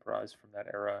 surprise, surprise, from that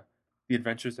era, The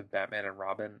Adventures of Batman and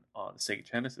Robin on Sega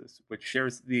Genesis, which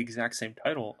shares the exact same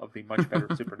title of the much better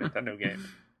Super Nintendo game.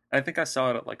 And I think I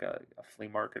saw it at like a flea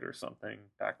market or something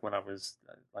back when I was,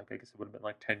 like, I guess it would have been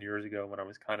like 10 years ago when I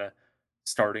was kind of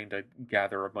starting to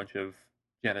gather a bunch of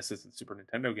Genesis and Super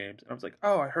Nintendo games. And I was like,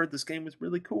 oh, I heard this game was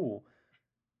really cool.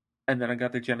 And then I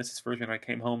got the Genesis version. I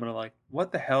came home and I'm like,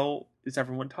 what the hell is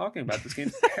everyone talking about? This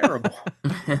game's terrible.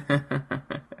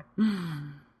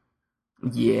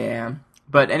 Yeah.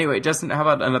 But anyway, Justin, how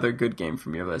about another good game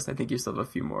from your list? I think you still have a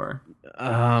few more.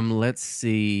 Let's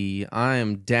see. I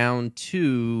am down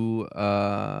to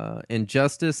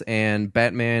Injustice and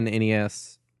Batman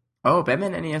NES. Oh,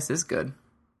 Batman NES is good.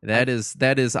 That is.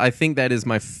 I think that is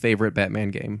my favorite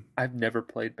Batman game. I've never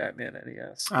played Batman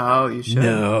NES. Oh, you should.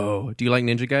 No. Do you like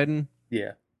Ninja Gaiden?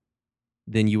 Yeah.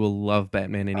 Then you will love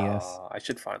Batman NES. I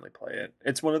should finally play it.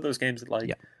 It's one of those games that,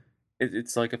 like,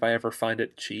 it's like if I ever find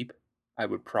it cheap, I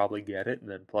would probably get it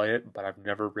and then play it, but I've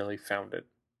never really found it.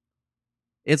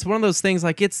 It's one of those things,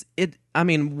 like, I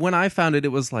mean, when I found it, it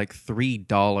was like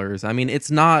 $3. I mean,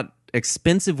 it's not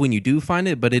expensive when you do find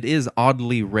it, but it is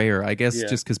oddly rare, I guess,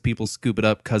 just because people scoop it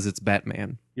up because it's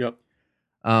Batman. Yep.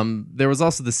 There was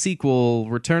also the sequel,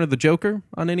 Return of the Joker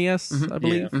on NES, I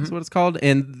believe is what it's called.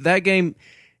 And that game,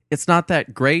 it's not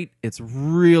that great. It's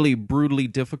really brutally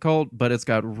difficult, but it's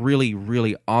got really,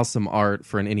 really awesome art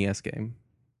for an NES game.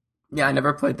 Yeah, I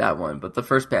never played that one, but the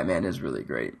first Batman is really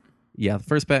great. Yeah, the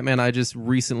first Batman, I just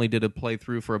recently did a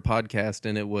playthrough for a podcast,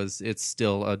 and it's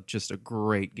still just a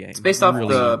great game. It's based off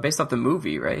the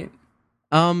movie, right?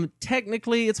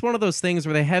 Technically, it's one of those things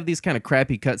where they have these kind of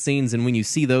crappy cutscenes, and when you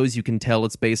see those, you can tell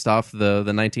it's based off the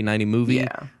 1990 movie.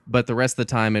 Yeah. But the rest of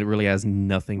the time, it really has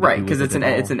nothing to do with it. Right, because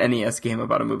it's an NES game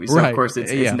about a movie, so of course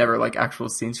it's never like actual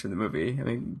scenes from the movie. I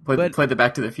mean, play the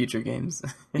Back to the Future games.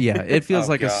 Yeah, it feels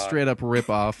like a straight up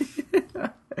ripoff.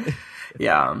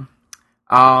 Yeah.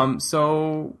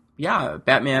 So yeah,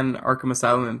 Batman Arkham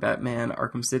Asylum and Batman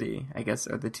Arkham City, I guess,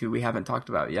 are the two we haven't talked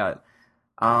about yet.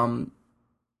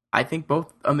 I think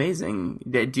both amazing.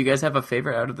 Do you guys have a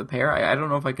favorite out of the pair? I don't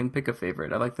know if I can pick a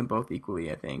favorite. I like them both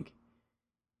equally, I think.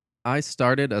 I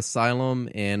started Asylum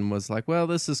and was like, well,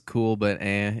 this is cool, but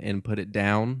and put it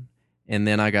down. And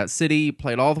then I got City,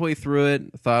 played all the way through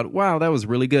it, thought, wow, that was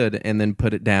really good, and then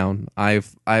put it down.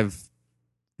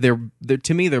 They're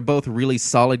to me, they're both really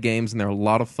solid games, and they're a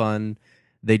lot of fun.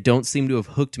 They don't seem to have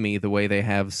hooked me the way they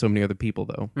have so many other people,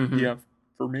 though. Mm-hmm. Yeah,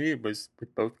 for me, it was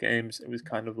with both games. It was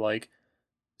kind of like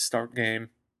start game,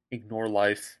 ignore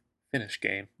life, finish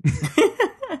game.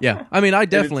 Yeah, I mean, I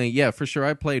definitely, for sure.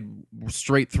 I played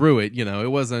straight through it. You know, it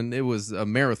was a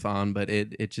marathon, but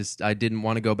it just, I didn't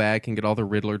want to go back and get all the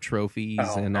Riddler trophies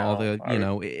all the,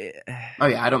 Oh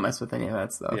yeah, I don't mess with any of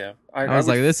that stuff. Yeah, I was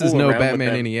like, this is no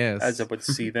Batman NES. As I would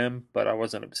see them, but I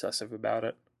wasn't obsessive about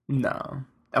it. No,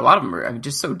 a lot of them are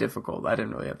just so difficult. I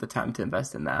didn't really have the time to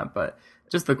invest in that, but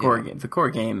just the core game,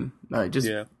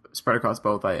 spread across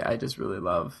both. I just really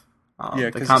love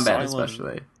the combat, Asylum,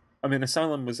 especially. I mean,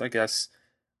 Asylum was, I guess.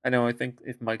 I think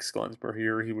if Mike Scullins were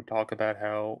here, he would talk about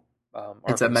how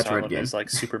it's a Metroid Asylum game. is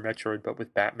like Super Metroid, but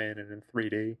with Batman and in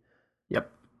 3D.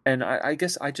 Yep. And I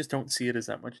guess I just don't see it as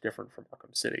that much different from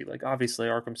Arkham City. Like, obviously,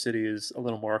 Arkham City is a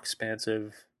little more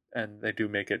expansive, and they do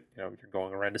make it, you're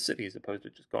going around a city as opposed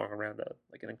to just going around an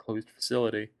enclosed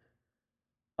facility.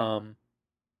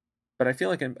 But I feel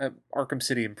like Arkham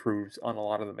City improves on a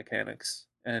lot of the mechanics.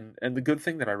 And the good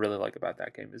thing that I really like about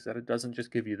that game is that it doesn't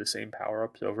just give you the same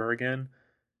power-ups over again.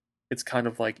 it's kind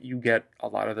of like you get a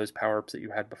lot of those power-ups that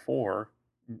you had before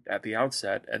at the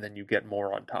outset, and then you get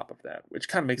more on top of that, which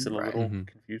kind of makes it a Right. little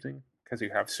confusing because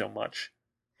you have so much.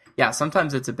 Yeah,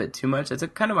 sometimes it's a bit too much. It's a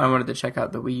kind of why I wanted to check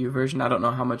out the Wii U version. I don't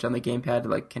know how much on the gamepad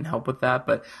like can help with that,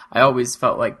 but I always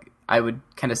felt like I would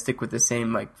kind of stick with the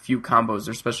same like few combos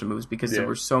or special moves because there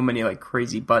were so many like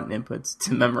crazy button inputs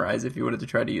to memorize if you wanted to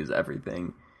try to use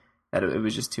everything that it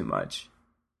was just too much.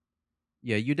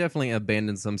 Yeah, you definitely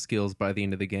abandoned some skills by the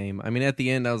end of the game. I mean, at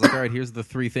the end, I was like, all right, here's the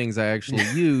 3 things I actually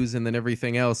use, and then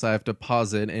everything else I have to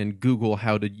pause it and Google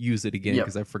how to use it again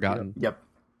because I've forgotten. Yep.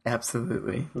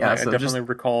 Absolutely. Yeah, I so definitely just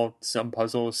recall some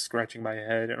puzzles scratching my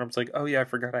head, and I was like, oh yeah, I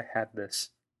forgot I had this.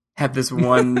 have this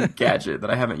one gadget that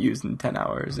I haven't used in 10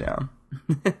 hours, yeah.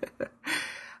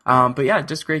 But yeah,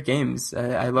 just great games.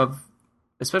 I love,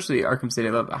 especially Arkham City,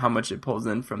 I love how much it pulls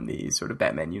in from the sort of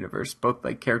Batman universe, both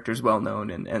like characters well known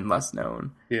and less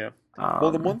known. Yeah.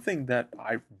 Well, the one thing that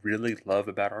I really love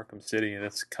about Arkham City, and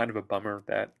it's kind of a bummer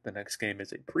that the next game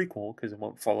is a prequel because it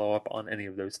won't follow up on any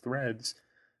of those threads.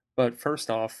 But first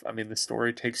off, I mean, the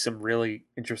story takes some really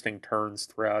interesting turns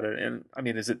throughout it. And I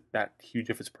mean, is it that huge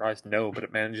of a surprise? No, but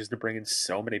it manages to bring in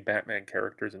so many Batman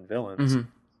characters and villains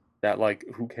that, like,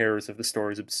 who cares if the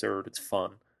story's absurd? It's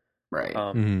fun. Right.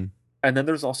 And then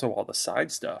there's also all the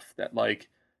side stuff that, like,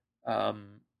 I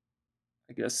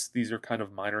guess these are kind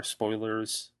of minor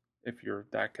spoilers. If you're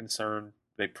that concerned,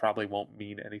 they probably won't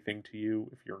mean anything to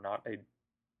you if you're not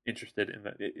interested in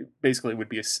that. Basically,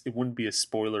 it wouldn't be a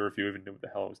spoiler if you even knew what the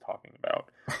hell I was talking about.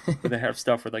 But they have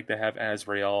stuff where like they have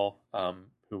Azrael,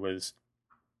 who was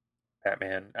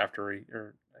Batman after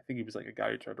I think he was like a guy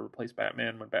who tried to replace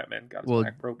Batman when Batman got his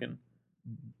back broken.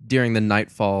 During the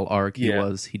Nightfall arc,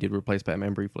 he did replace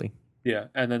Batman briefly. Yeah,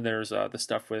 and then there's the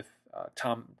stuff with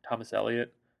Thomas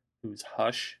Elliott, who's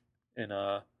Hush in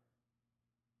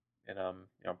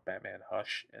Batman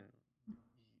Hush, and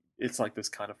it's like this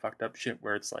kind of fucked up shit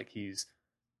where it's like he's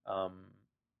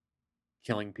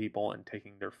killing people and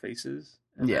taking their faces,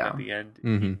 and then at the end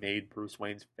he made Bruce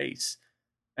Wayne's face,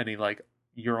 and he like,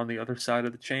 you're on the other side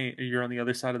of the chain, you're on the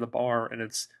other side of the bar, and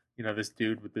it's this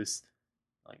dude with this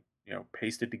like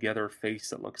pasted together face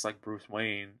that looks like Bruce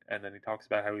Wayne, and then he talks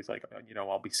about how he's like,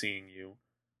 I'll be seeing you,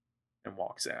 and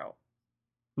walks out.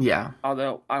 Yeah.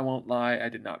 Although I won't lie, I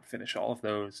did not finish all of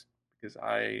those because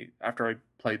after I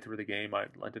played through the game, I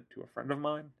lent it to a friend of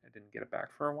mine. I didn't get it back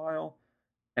for a while,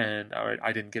 and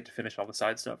I didn't get to finish all the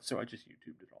side stuff, so I just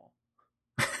YouTubed it all.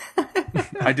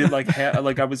 I did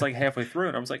I was like halfway through,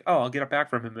 and I was like, oh, I'll get it back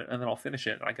from him, and then I'll finish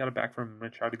it. And I got it back from him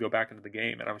and tried to go back into the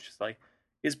game, and I was just like,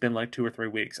 it's been like 2 or 3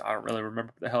 weeks. I don't really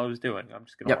remember what the hell I was doing. I'm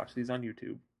just gonna watch these on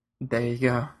YouTube. There you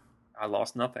go. I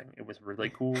lost nothing. It was really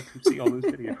cool to see all those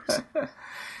videos.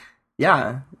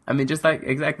 Yeah, I mean, just like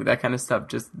exactly that kind of stuff,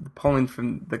 just pulling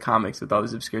from the comics with all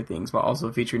those obscure things, while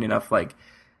also featuring enough like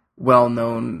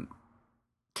well-known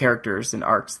characters and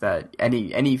arcs that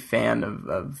any fan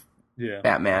of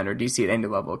Batman or DC at any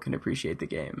level can appreciate the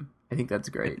game. I think that's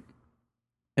great.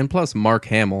 And plus, Mark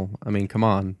Hamill. I mean, come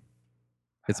on,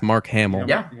 it's Mark Hamill.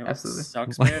 Yeah, absolutely.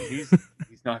 Sucks, man. He's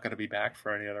not going to be back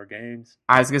for any other games.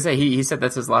 I was gonna say he said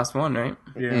that's his last one, right?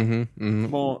 Yeah.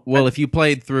 Well, if you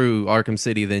played through Arkham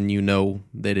City, then you know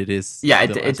that it is. Yeah,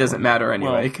 it doesn't matter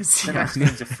anyway because the next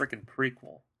game's a freaking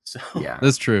prequel. So yeah,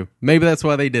 that's true. Maybe that's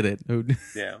why they did it.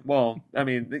 Yeah. Well, I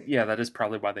mean, yeah, that is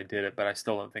probably why they did it. But I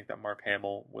still don't think that Mark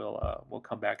Hamill will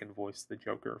come back and voice the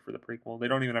Joker for the prequel. They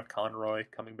don't even have Conroy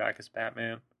coming back as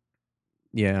Batman.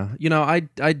 Yeah,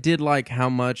 I did like how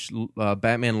much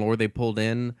Batman lore they pulled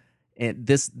in, and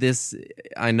this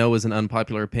I know is an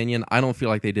unpopular opinion. I don't feel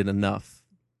like they did enough.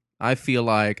 I feel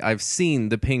like I've seen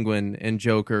the Penguin and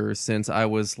Joker since I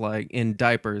was like in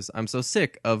diapers. I'm so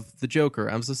sick of the Joker.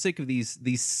 I'm so sick of these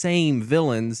same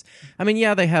villains. I mean,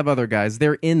 yeah, they have other guys.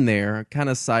 They're in there, kind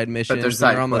of side missions. But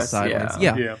they're on the sidelines.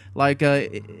 Yeah. Like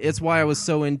it's why I was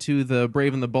so into the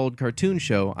Brave and the Bold cartoon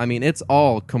show. I mean, it's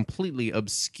all completely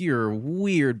obscure,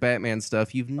 weird Batman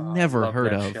stuff you've never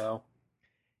heard of. Show.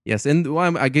 Yes, and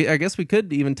I guess we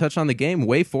could even touch on the game.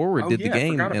 Way Forward did the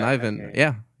game, and I haven't.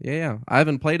 Yeah, I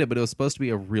haven't played it, but it was supposed to be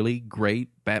a really great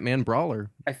Batman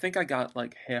brawler. I think I got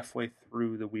like halfway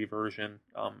through the Wii version,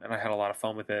 and I had a lot of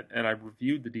fun with it. And I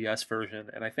reviewed the DS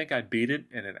version, and I think I beat it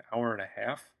in an hour and a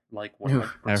half. Like 100%.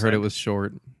 I heard it was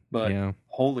short, but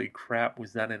holy crap,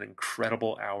 was that an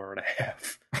incredible hour and a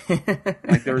half?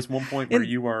 Like there was one point where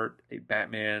you are a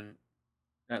Batman.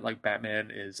 Like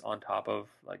Batman is on top of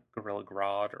like Gorilla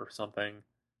Grodd or something,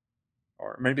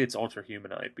 or maybe it's Ultra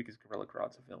Humanite because Gorilla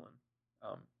Grodd's a villain.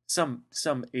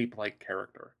 Some ape-like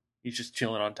character. He's just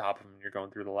chilling on top of him. You're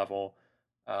going through the level.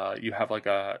 You have like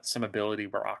some ability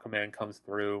where Aquaman comes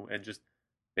through and just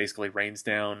basically rains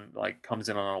down, like comes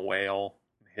in on a whale,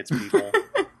 and hits people.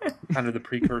 Kind of the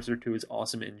precursor to his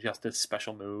awesome Injustice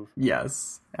special move.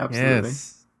 Yes, absolutely.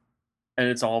 Yes. And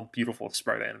it's all beautiful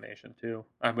sprite animation too.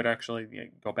 I would actually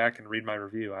go back and read my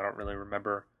review. I don't really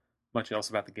remember much else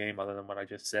about the game other than what I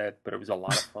just said, but it was a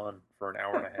lot of fun for an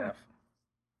hour and a half.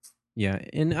 Yeah,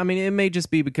 and I mean, it may just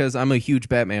be because I'm a huge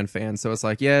Batman fan, so it's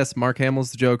like, yes, Mark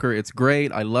Hamill's the Joker. It's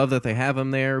great. I love that they have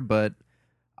him there, but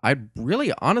I'd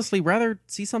really, honestly, rather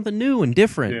see something new and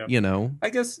different. Yeah. You know, I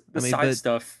guess the side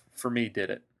stuff for me did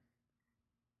it.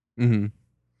 Mm-hmm.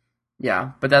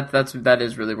 Yeah, but that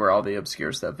is really where all the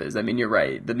obscure stuff is. I mean, you're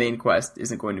right. The main quest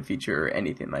isn't going to feature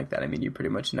anything like that. I mean, you pretty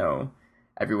much know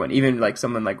everyone, even like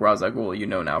someone like Ra's al Ghul, you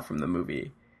know now from the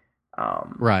movie.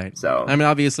 Right. So I mean,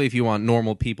 obviously, if you want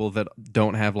normal people that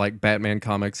don't have like Batman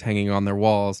comics hanging on their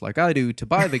walls like I do to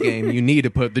buy the game, you need to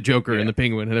put the Joker and the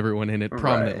Penguin and everyone in it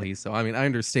prominently. Right. So I mean, I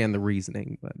understand the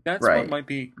reasoning, but That's Right. what might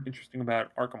be interesting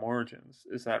about Arkham Origins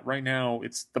is that right now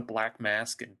it's the Black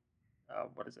Mask and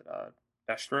what is it,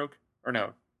 Deathstroke or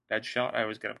no, Deadshot? I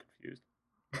always get them confused.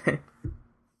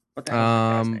 What the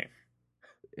hell is that guy's name?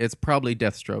 It's probably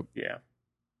Deathstroke. Yeah,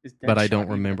 but I don't even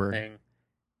a remember. thing?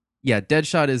 Yeah,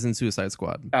 Deadshot is in Suicide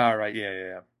Squad. Oh, right,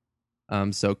 yeah.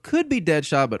 So could be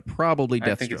Deadshot, but probably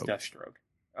Deathstroke. I think it's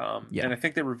Deathstroke. Yeah. And I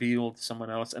think they revealed someone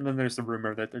else, and then there's the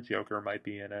rumor that the Joker might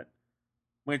be in it,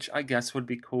 which I guess would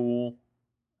be cool.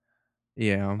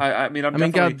 Yeah. I mean,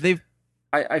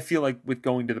 I feel like with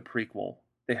going to the prequel,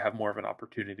 they have more of an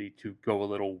opportunity to go a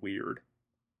little weird.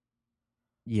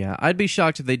 Yeah, I'd be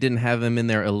shocked if they didn't have him in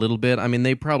there a little bit. I mean,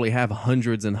 they probably have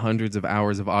hundreds and hundreds of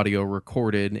hours of audio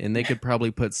recorded, and they could probably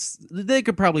put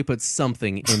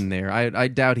something in there. I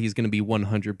doubt he's going to be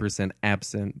 100%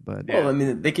 absent, but well, I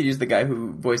mean, they could use the guy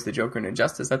who voiced the Joker in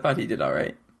Injustice. I thought he did all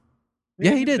right.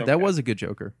 Yeah, he did. That was a good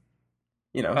Joker.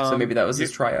 You know, so maybe that was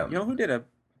his tryout. You know who did a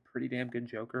pretty damn good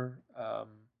Joker? Oh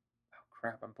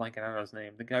crap, I'm blanking out on his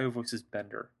name. The guy who voices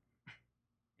Bender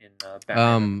in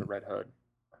Batman and the Red Hood.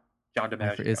 John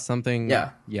DiMaggio. It's something.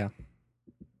 Yeah.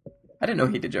 I didn't know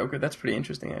he did Joker. That's pretty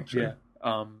interesting, actually.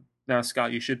 Yeah. Now,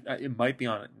 Scott, you should. It might be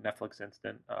on Netflix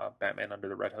Instant. Batman Under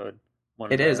the Red Hood.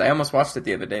 It is. I almost watched it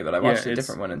the other day, but I watched a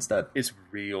different one instead. It's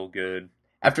real good.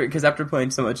 After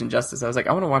playing so much Injustice, I was like,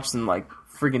 I want to watch some like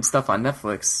freaking stuff on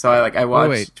Netflix. So I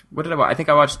watched. What did I watch? I think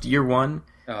I watched Year One.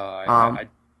 I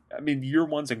mean, Year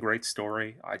One's a great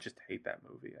story. I just hate that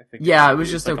movie. I think. Yeah, it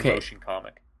was just like okay. A motion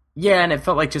comic. Yeah, and it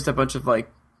felt like just a bunch of like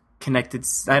connected,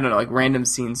 I don't know, like random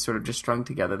scenes sort of just strung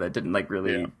together that didn't like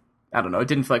really, I don't know, it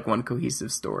didn't feel like one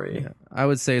cohesive story. Yeah. I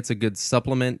would say it's a good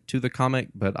supplement to the comic,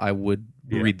 but I would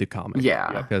read the comic.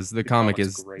 Yeah. Because the comic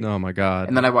is, great. Oh my God.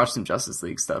 And then I watched some Justice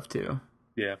League stuff too.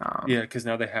 Yeah. Because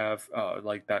now they have,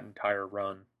 like that entire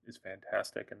run is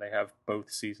fantastic, and they have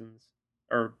both seasons,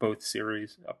 or both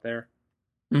series up there.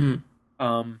 Mm-hmm.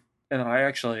 And I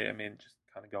actually, I mean, just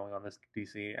kind of going on this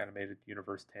DC animated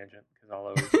universe tangent because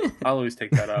I'll always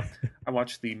take that up. I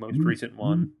watched the most recent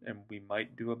one, and we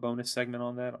might do a bonus segment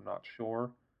on that. I'm not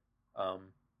sure.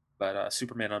 But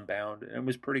Superman Unbound, it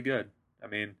was pretty good. I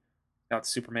mean, got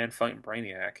Superman fighting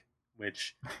Brainiac,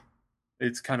 which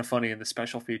it's kind of funny in the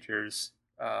special features.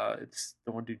 It's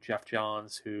the one dude, Jeff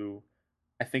Johns, who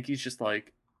I think he's just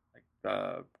like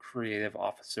the creative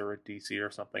officer at DC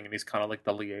or something, and he's kind of like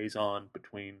the liaison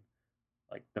between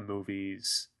like the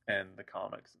movies and the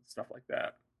comics and stuff like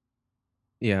that.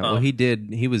 Yeah, well,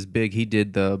 he was big. He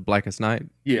did the Blackest Night.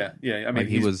 Yeah. I mean,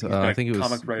 he's I think he was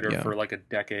comic writer for like a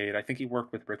decade. I think he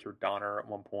worked with Richard Donner at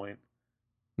one point.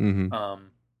 Mm-hmm.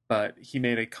 But he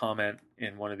made a comment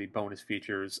in one of the bonus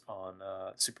features on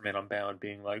Superman Unbound,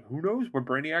 being like, "Who knows what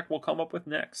Brainiac will come up with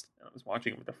next?" And I was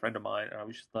watching it with a friend of mine, and I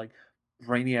was just like,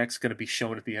 "Brainiac's going to be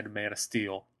shown at the end of Man of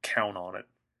Steel. Count on it."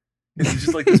 It's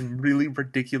just like this really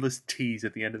ridiculous tease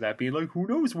at the end of that, being like, "Who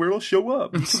knows where he'll show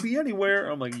up? He could be anywhere."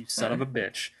 I'm like, "You son of a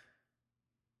bitch!"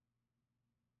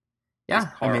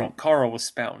 Yeah, Carl was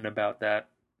spouting about that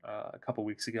a couple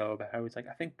weeks ago about how he's like,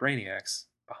 "I think Brainiac's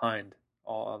behind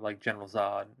all like General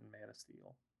Zod and Man of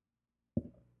Steel."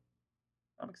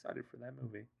 I'm excited for that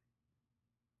movie.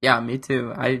 Yeah, me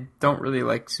too. I don't really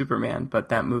like Superman, but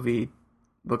that movie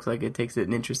looks like it takes it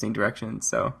in interesting direction.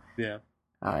 So yeah,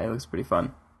 it looks pretty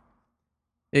fun.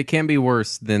 It can be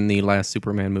worse than the last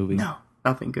Superman movie. No,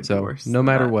 nothing could be worse. No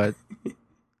matter what.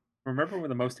 Remember when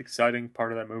the most exciting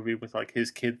part of that movie was like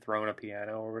his kid throwing a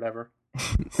piano or whatever?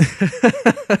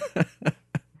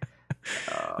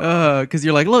 Because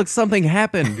you're like, look, something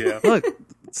happened. Yeah. Look,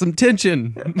 some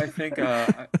tension. I think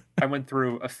I went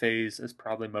through a phase, as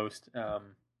probably most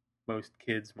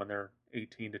kids when they're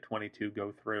 18 to 22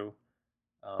 go through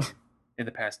in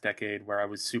the past decade, where I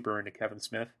was super into Kevin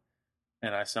Smith.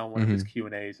 and I saw one of his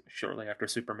Q&As shortly after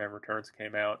Superman Returns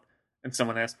came out, and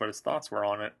someone asked what his thoughts were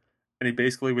on it, and he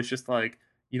basically was just like,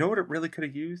 you know what it really could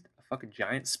have used? A fucking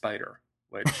giant spider.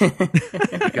 Which,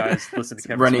 if you guys listen to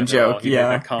Kevin running Smith at all, joke, he made yeah.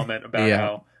 that comment about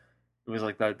how it was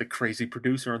like the crazy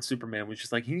producer on Superman was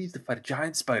just like, he needs to fight a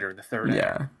giant spider in the third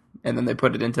act. And then they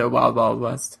put it into Wild Wild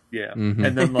West. Yeah. And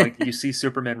then like you see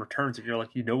Superman Returns and you're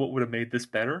like, you know what would have made this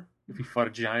better? If he fought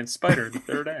a giant spider in the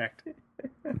third act.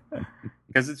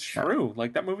 Because it's true.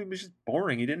 Like that movie was just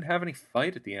boring. He didn't have any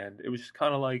fight at the end. It was just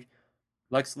kind of like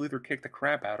Lex Luthor kicked the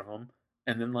crap out of him,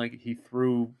 and then like he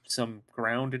threw some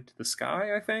ground into the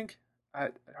sky, I think. I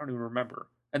don't even remember.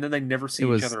 And then they never see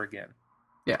each other again.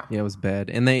 Yeah, it was bad.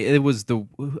 And it was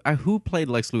who played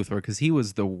Lex Luthor, because he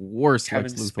was the worst Kevin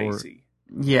Lex Luthor. Spacey.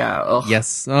 Yeah. Ugh.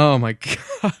 Yes. Oh my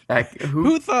god.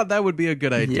 Who thought that would be a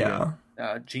good idea?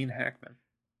 Yeah. Gene Hackman.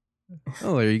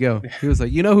 Oh, there you go. He was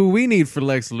like, you know who we need for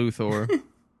Lex Luthor?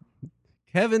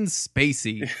 Kevin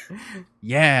Spacey.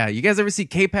 Yeah. You guys ever see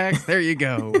K-Pax? There you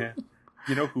go. Yeah.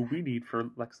 You know who we need for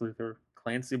Lex Luthor?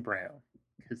 Clancy Brown.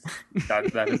 Because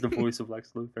that is the voice of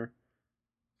Lex Luthor.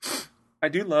 I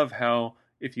do love how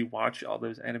if you watch all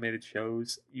those animated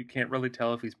shows, you can't really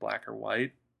tell if he's black or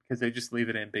white, because they just leave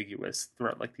it ambiguous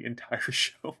throughout like the entire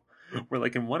show. Where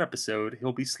like in one episode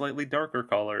he'll be slightly darker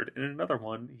colored, and in another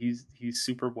one he's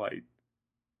super white.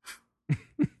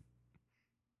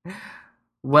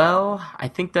 Well, I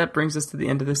think that brings us to the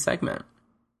end of this segment.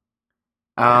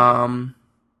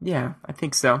 Yeah, I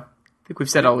think so. I think we've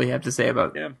said all we have to say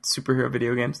about superhero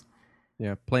video games.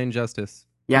 Yeah, plain justice.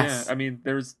 Yes. Yeah, I mean,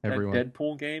 there's Everyone. that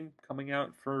Deadpool game coming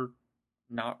out for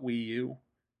not Wii U.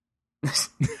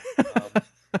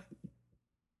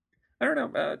 I don't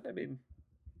know. I mean,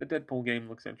 the Deadpool game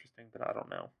looks interesting, but I don't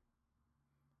know.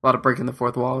 A lot of breaking the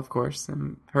fourth wall, of course,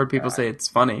 and heard people say it's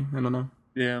funny. I don't know.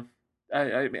 Yeah,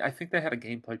 I think they had a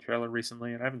gameplay trailer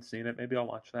recently, and I haven't seen it. Maybe I'll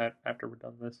watch that after we're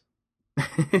done this.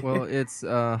 Well, it's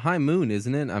High Moon,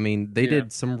 isn't it? I mean, they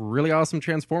did some really awesome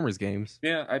Transformers games.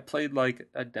 Yeah, I played like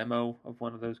a demo of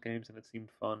one of those games, and it seemed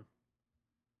fun.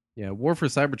 Yeah, War for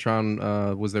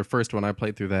Cybertron was their first one. I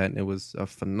played through that, and it was a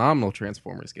phenomenal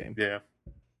Transformers game. Yeah.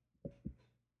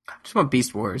 I just want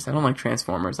Beast Wars. I don't like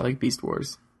Transformers. I like Beast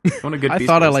Wars. I want a good I Beast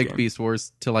thought Wars I liked game. Beast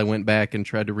Wars till I went back and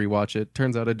tried to rewatch it.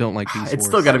 Turns out I don't like Beast Wars. It's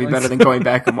still got to be better than going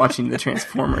back and watching the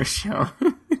Transformers show.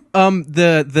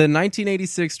 The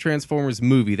 1986 Transformers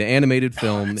movie, the animated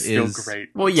film, still is great.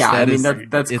 Well, yeah, I mean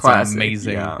that's it's classic.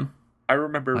 amazing. Yeah. I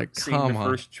remember Like, seeing the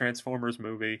first Transformers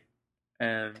movie,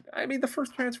 and I mean the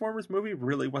first Transformers movie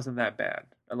really wasn't that bad.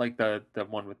 I like the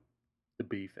one with the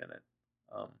beef in it.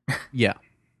 Yeah.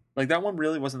 Like, that one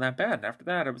really wasn't that bad. And after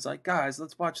that, I was like, guys,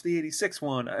 let's watch the 86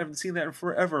 one. I haven't seen that in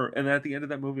forever. And then at the end of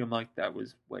that movie, I'm like, that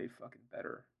was way fucking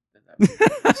better than that movie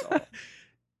I saw.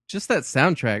 Just that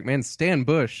soundtrack, man. Stan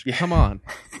Bush. Yeah. Come on.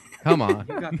 Come on.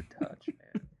 You got the touch,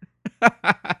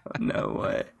 man. No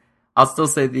way. I'll still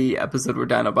say the episode where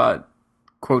Dinobot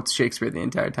quotes Shakespeare the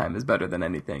entire time is better than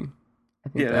anything. I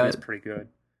think that is pretty good.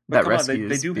 But That rescues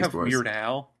they do Beast have Wars. Weird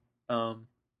Al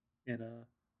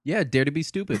Yeah, Dare to Be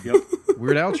Stupid. Yep.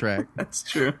 Weird Al track. That's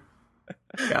true.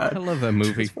 I God, love that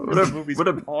movie. That movie's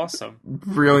awesome.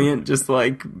 brilliant, just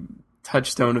like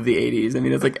touchstone of the 80s. I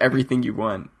mean, it's like everything you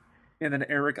want. And then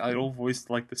Eric Idle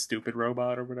voiced like the stupid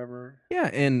robot or whatever.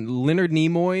 Yeah, and Leonard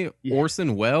Nimoy,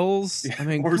 Orson Welles. I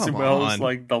mean, Orson come Welles, on.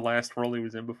 like the last role he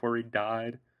was in before he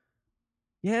died.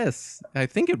 Yes, I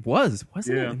think it was.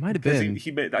 Wasn't it? It might have been.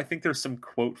 He made, I think there's some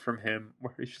quote from him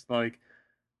where he's just like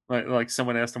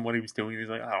someone asked him what he was doing, and he's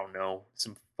like, I don't know,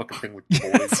 some fucking thing with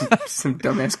toys. Some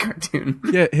dumbass cartoon.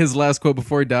 Yeah, his last quote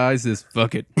before he dies is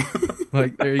 "fuck it."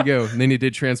 Like, there you go. And then he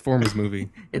did Transformers movie.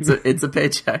 It's a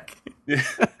paycheck. Yeah.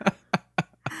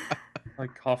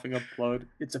 Like coughing up blood.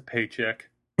 It's a paycheck.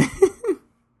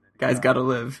 Guy's got to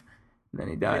live. And then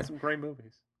he Made died. some great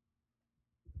movies.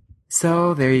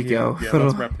 So there you go. Yeah,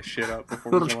 let's wrap this shit up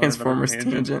before Little we go Transformers on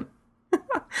another tangent.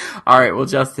 tangent. All right, well,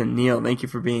 Justin, Neal, thank you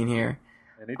for being here.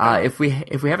 If we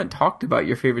haven't talked about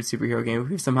your favorite superhero game, if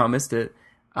we've somehow missed it,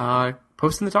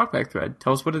 post in the talkback thread.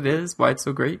 Tell us what it is, why it's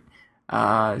so great.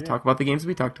 Talk about the games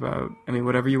we talked about. I mean,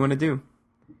 whatever you want to do.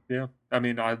 Yeah, I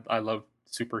mean, I love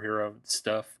superhero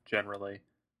stuff generally,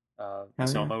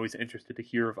 so I'm always interested to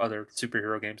hear of other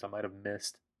superhero games I might have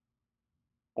missed,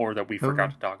 or that we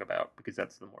forgot to talk about, because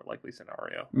that's the more likely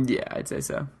scenario. Yeah, I'd say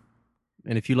so.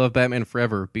 And if you love Batman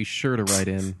Forever, be sure to write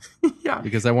in. Yeah,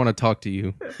 because I want to talk to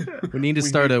you. We need to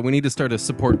start a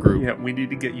support group. Yeah, we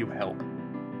need to get you help.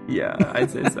 Yeah,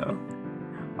 I'd say so.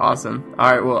 Awesome.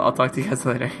 All right, well, I'll talk to you guys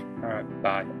later. All right,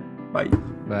 bye. Bye.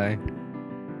 Bye.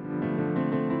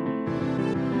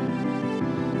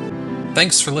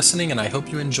 Thanks for listening, and I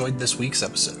hope you enjoyed this week's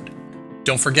episode.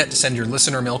 Don't forget to send your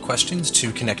listener mail questions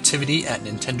to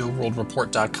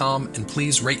connectivity@nintendoworldreport.com, and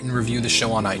please rate and review the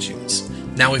show on iTunes.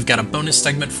 Now we've got a bonus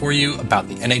segment for you about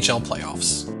the NHL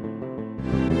Playoffs.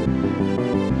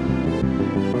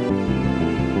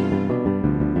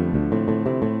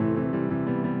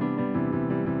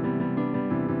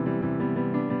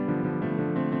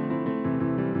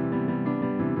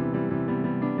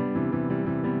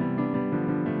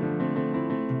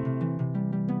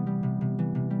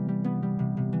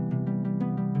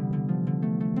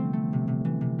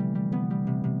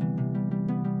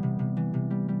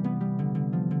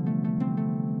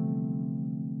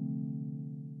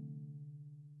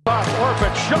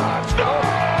 Orphan shots. No!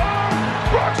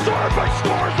 Brock Sorby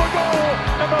scores the goal,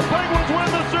 and the Penguins win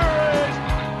the series.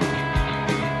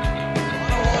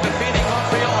 Ottawa defeating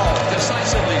Montreal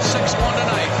decisively 6-1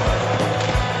 tonight.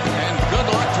 And good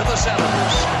luck to the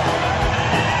Senators.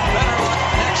 Better luck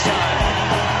next time.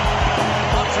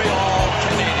 Montreal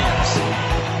Canadiens.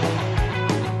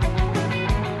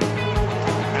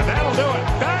 And that'll do it.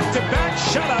 Back-to-back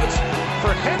shutouts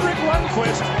for Henrik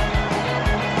Lundqvist.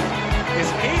 His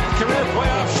 8th career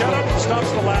playoff shutout stops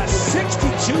the last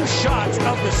 62 shots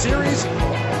of the series.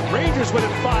 Rangers win it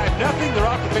 5-0. They're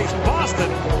off to face Boston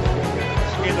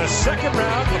in the second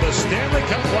round of the Stanley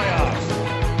Cup playoffs.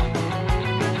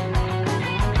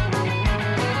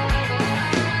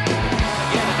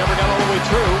 Again, it never got all the way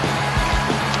through.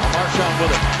 Marchand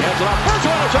with it. Hands it off. First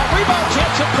one, shot. Rebound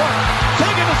chance in front.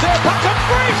 Taking the set. Puck up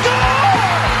free. Score!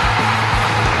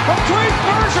 From Drake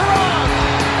Bergeron,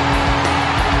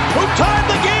 who tied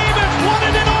the game and won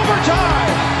it in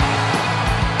overtime.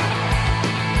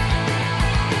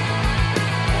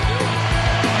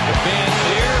 The fans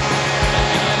here at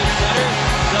United Center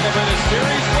celebrate a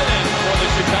series winning for the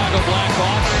Chicago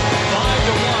Blackhawks.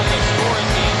 5-1. The score in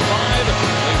Game 5.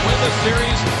 They win the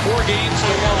series 4-1.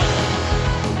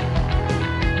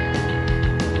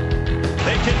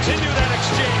 They continue that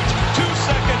exchange. 2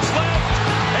 seconds left,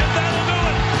 and that'll do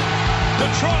it.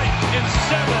 Detroit in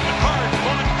 7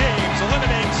 hard-fought games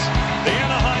eliminates the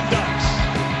Anaheim Ducks.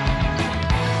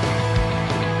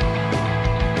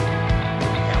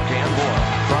 Now Dan Moore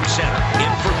from center,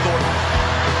 in for Thornton.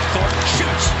 Thornton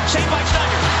shoots, saved by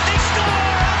Snyder. They score on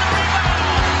the rebound,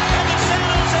 and the San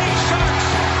Jose Sharks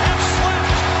have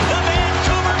swept the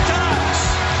Vancouver Ducks.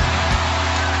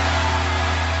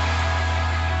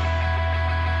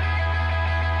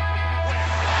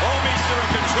 Omi's in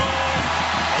control.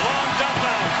 A long dump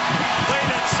out.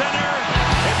 Played at center.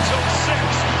 It took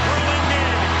 6 grueling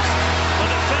games. The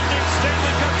defending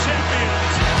Stanley Cup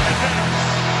champions advance.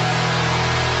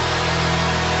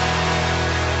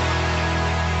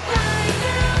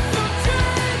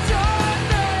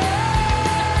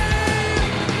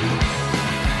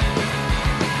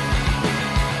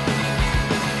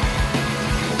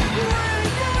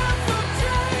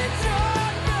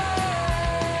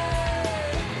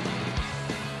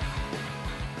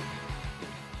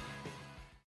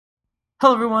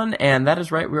 Hello, everyone, and that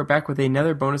is right. We're back with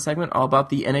another bonus segment all about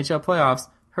the NHL playoffs.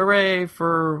 Hooray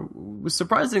for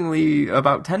surprisingly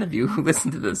about 10 of you who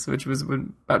listened to this, which was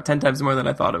about 10 times more than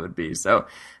I thought it would be. So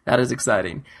that is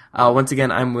exciting. Once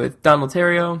again, I'm with Donald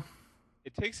Terrio.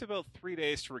 It takes about 3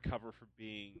 days to recover from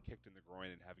being kicked in the groin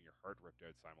and having your heart ripped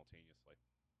out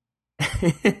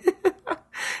simultaneously.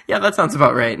 Yeah, that sounds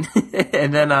about right.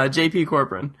 And then JP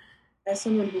Corcoran. As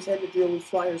someone who's had to deal with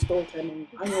Flyers goaltending,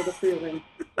 I know the feeling.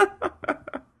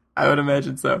 I would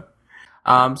imagine so.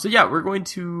 So yeah, we're going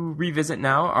to revisit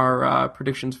now our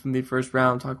predictions from the first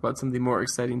round, talk about some of the more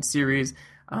exciting series,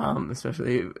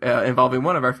 especially involving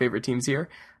one of our favorite teams here.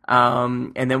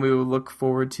 And then we will look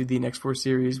forward to the next 4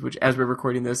 series, which as we're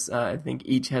recording this, I think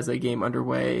each has a game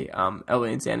underway. LA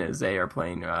and San Jose are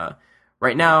playing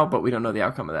right now, but we don't know the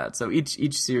outcome of that. So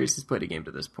each series has played a game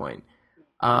to this point.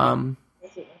 I've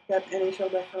got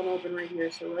NHL.com open right here,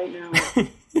 so right now...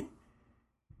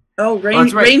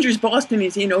 Right. Rangers Boston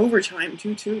is in overtime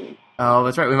 2-2. Oh,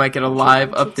 that's right. We might get a live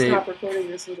update. Stop recording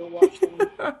this and go watch them.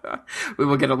 We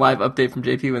will get a live update from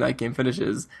JP when that game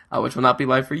finishes, which will not be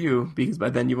live for you because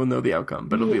by then you will know the outcome,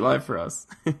 but it'll be live for us.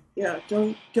 Yeah,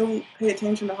 don't pay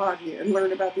attention to hockey and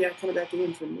learn about the outcome of that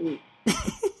game from me.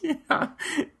 Yeah.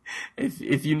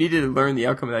 If you needed to learn the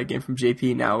outcome of that game from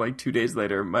JP now, like 2 days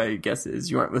later, my guess is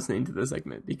you aren't listening to this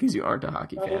segment because you aren't a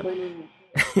hockey fan.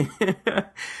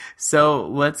 So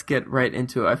let's get right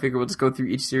into it. I figure we'll just go through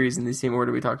each series in the same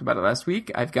order we talked about it last week.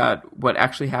 I've got what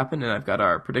actually happened, and I've got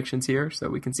our predictions here, so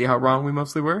we can see how wrong we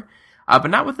mostly were.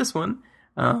 But not with this one.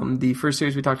 The first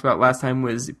series we talked about last time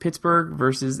was Pittsburgh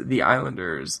versus the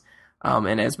Islanders.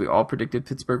 And as we all predicted,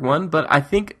 Pittsburgh won. But I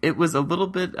think it was a little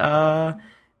bit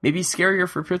maybe scarier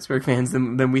for Pittsburgh fans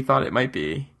than we thought it might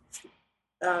be.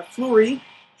 Fleury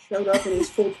showed up in his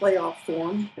full playoff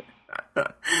form.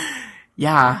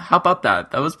 Yeah, how about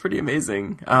that? That was pretty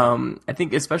amazing. I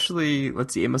think especially,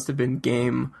 let's see, it must have been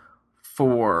game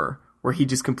 4 where he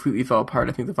just completely fell apart.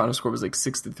 I think the final score was like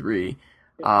 6-3.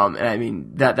 And I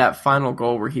mean, that final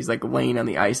goal where he's like laying on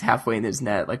the ice halfway in his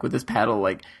net, like with his paddle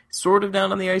like sort of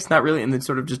down on the ice, not really, and then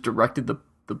sort of just directed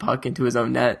the puck into his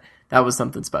own net. That was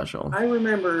something special. I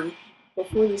remember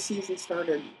before the season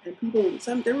started,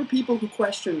 and there were people who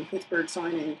questioned Pittsburgh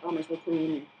signing Thomas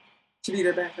Vokoun to be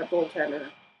their backup goaltender.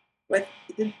 Like,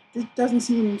 it doesn't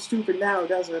seem stupid now,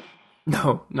 does it?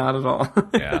 No, not at all.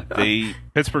 Yeah,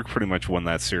 Pittsburgh pretty much won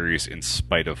that series in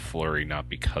spite of Fleury, not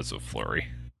because of Fleury.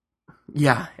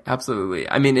 Yeah, absolutely.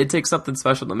 I mean, it takes something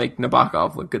special to make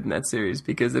Nabokov look good in that series,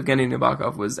 because Evgeny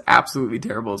Nabokov was absolutely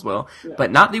terrible as well,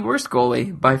 but not the worst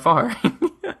goalie by far.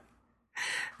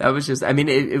 That was just, I mean,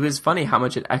 it was funny how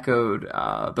much it echoed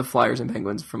the Flyers and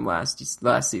Penguins from last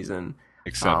season.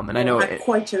 Except, and I know not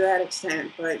quite to that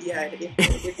extent, but yeah,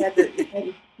 it had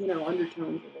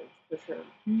undertones of it for sure.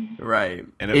 Right.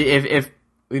 And if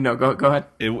go ahead.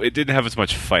 It didn't have as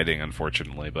much fighting,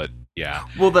 unfortunately, but yeah.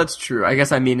 Well, that's true. I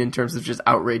guess I mean in terms of just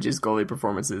outrageous goalie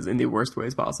performances in the worst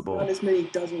ways possible. Not as many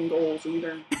dozen goals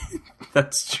either.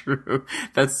 That's true.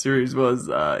 That series was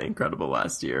incredible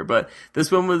last year, but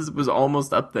this one was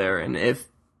almost up there. And if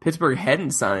Pittsburgh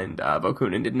hadn't signed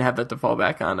Vokoun and didn't have that to fall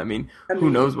back on, I mean, who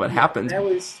knows what happened? That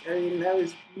was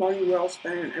money well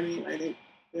spent. I mean, I think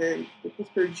the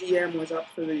Pittsburgh GM was up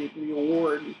for the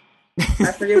award.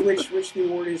 I forget which the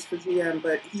award is for GM,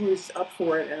 but he was up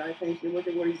for it, and I think you look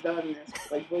at what he's done,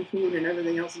 like Vokoun and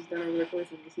everything else he's done over the course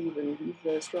of the season,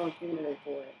 he's a strong candidate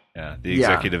for it. Yeah, the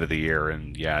executive of the year,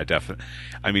 and yeah, definitely.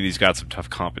 I mean, he's got some tough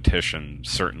competition,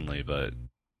 certainly, but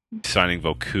signing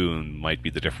Vokoun might be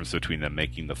the difference between them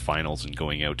making the finals and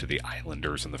going out to the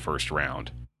Islanders in the first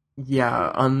round.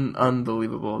 Yeah,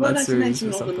 unbelievable. Well, that not to series mention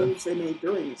was all the something. moves they made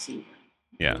during the season.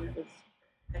 Yeah. I mean,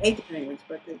 I hate the Penguins,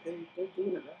 but they're doing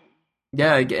it right.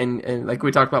 Yeah, and like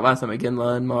we talked about last time,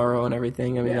 Iginla and Morrow and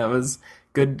everything. I mean, that was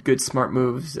good, smart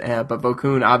moves. But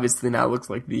Vokoun obviously now looks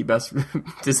like the best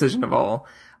decision of all.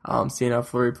 Seeing how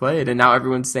Fleury played, and now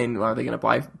everyone's saying, well, are they going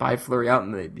to buy Fleury out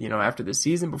in the after the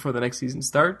season before the next season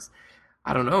starts?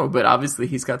 I don't know, but obviously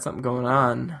he's got something going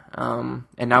on.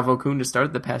 And now Vokoun just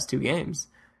started the past 2 games.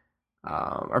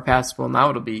 Now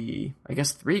it'll be, I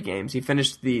guess, 3 games. He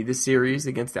finished the series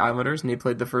against the Islanders, and he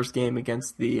played the first game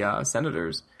against the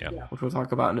Senators, which we'll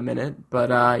talk about in a minute. But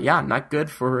not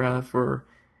good for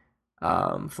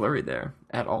Fleury there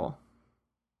at all.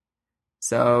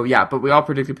 So but we all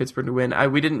predicted Pittsburgh to win.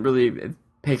 We didn't really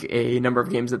pick a number of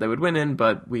games that they would win in,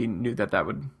 but we knew that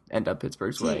would end up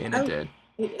Pittsburgh's way, and it did.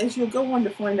 As you'll go on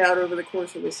to find out over the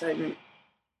course of this segment,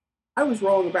 I was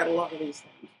wrong about a lot of these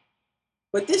things.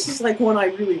 But this is like one I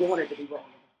really wanted to be wrong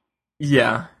about.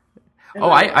 Yeah.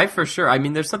 I for sure. I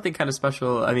mean, there's something kind of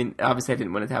special. I mean, obviously I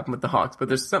didn't want it to happen with the Hawks, but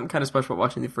there's something kind of special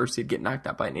watching the first seed get knocked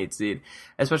out by an 8 seed,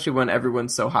 especially when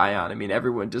everyone's so high on. I mean,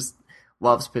 everyone just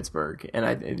loves Pittsburgh, and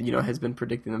has been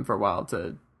predicting them for a while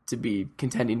to be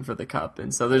contending for the cup.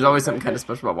 And so there's always something kind of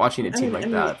special about watching a team like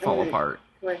that fall apart.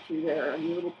 Correct you there. On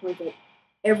the little point that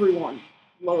everyone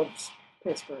loves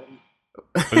Pittsburgh.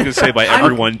 I was going to say, by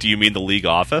everyone, do you mean the league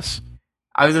office?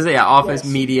 I was going to say, office,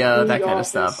 media, league that kind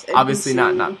office, of stuff. NBC. Obviously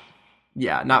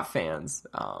not fans.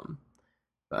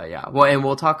 But yeah. Well, and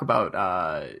we'll talk about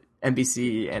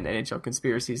NBC and NHL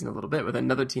conspiracies in a little bit with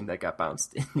another team that got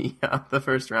bounced in the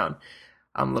first round.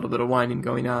 A little bit of whining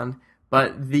going on.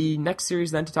 But the next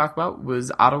series then to talk about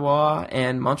was Ottawa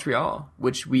and Montreal,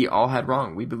 which we all had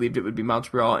wrong. We believed it would be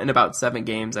Montreal in about 7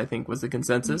 games, I think was the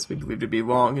consensus. We believed it would be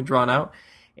long and drawn out.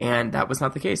 And that was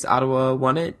not the case. Ottawa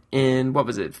won it in,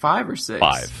 5 or 6?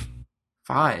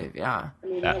 5, yeah. I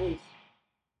mean, that was...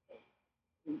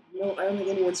 I don't think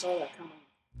anyone saw that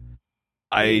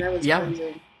coming. That was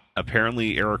crazy.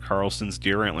 Apparently, Eric Carlson's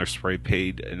deer antler spray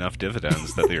paid enough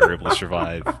dividends that they were able to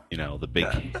survive, the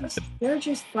big... They're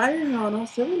just firing on all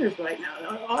cylinders right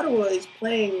now. Ottawa is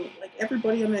playing, like,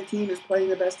 everybody on that team is playing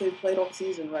the best they've played all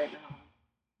season right now.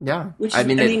 Yeah. Which is,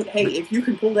 if you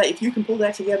can pull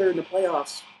that together in the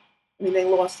playoffs, I mean, they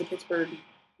lost to Pittsburgh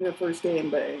in the first game,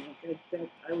 but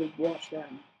I would watch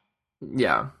them.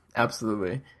 Yeah,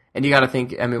 absolutely. And you got to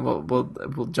think. I mean,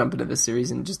 we'll jump into this series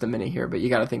in just a minute here, but you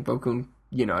got to think Vokoun.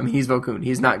 He's Vokoun.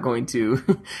 He's not going to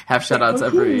have shutouts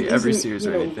every series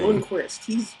or anything. Lundqvist.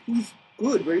 He's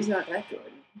good, but he's not that good.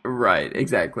 Right,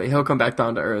 exactly. He'll come back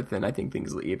down to earth, and I think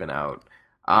things will even out.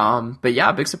 But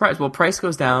yeah, big surprise. Well, Price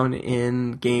goes down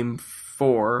in game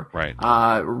 4, Right.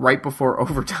 Right before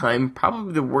overtime.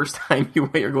 Probably the worst time you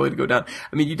want your goalie to go down.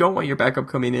 I mean, you don't want your backup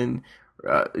coming in,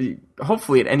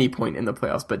 hopefully at any point in the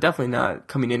playoffs, but definitely not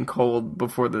coming in cold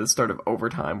before the start of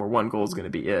overtime where one goal is going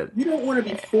to be it. You don't want to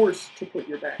be forced to put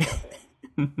your backup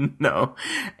in. No.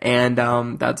 And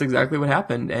that's exactly what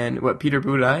happened. And what Peter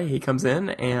Budaj, he comes in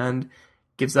and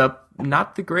gives up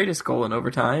not the greatest goal in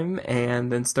overtime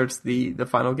and then starts the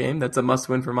final game. That's a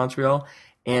must-win for Montreal.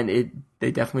 And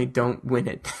they definitely don't win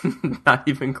it. Not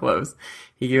even close.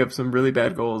 He gave up some really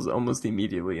bad goals almost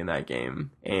immediately in that game.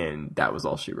 And that was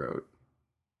all she wrote.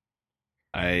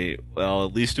 Well,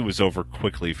 at least it was over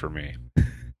quickly for me.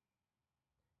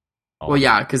 Well,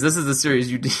 yeah, because this is the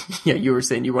series you were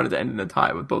saying you wanted to end in a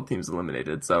tie with both teams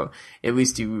eliminated. So at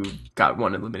least you got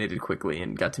one eliminated quickly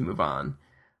and got to move on.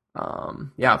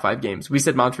 5 games. We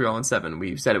said Montreal in 7.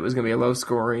 We said it was going to be a low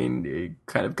scoring,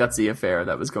 kind of gutsy affair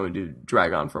that was going to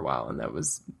drag on for a while, and that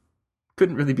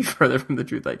couldn't really be further from the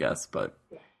truth, I guess. But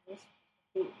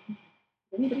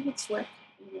Anybody get swept?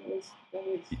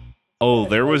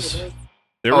 There was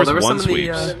one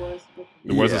sweep.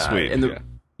 There was a sweep. In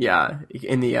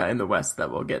the West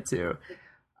that we'll get to.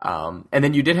 And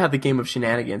then you did have the game of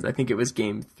shenanigans. I think it was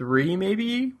game 3,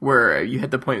 maybe, where you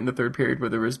had the point in the third period where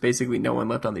there was basically no one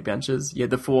left on the benches. You had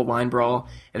the full line brawl,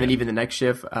 and then even the next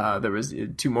shift, there was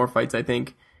 2 more fights, I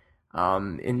think.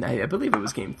 I believe it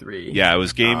was game 3. Yeah, it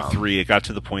was game 3. It got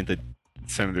to the point that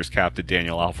Senators captain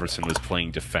Daniel Alfredsson was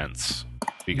playing defense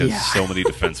because so many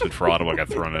defensemen for Ottawa got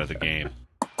thrown out of the game.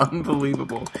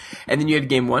 Unbelievable. And then you had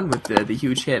game 1 with the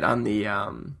huge hit on the,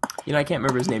 I can't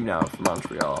remember his name now from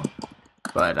Montreal.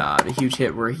 But the huge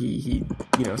hit where he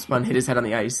hit his head on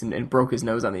the ice and broke his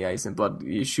nose on the ice and blood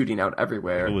shooting out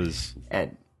everywhere.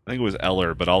 I think it was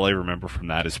Eller, but all I remember from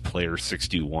that is player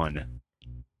 61.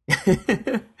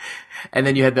 And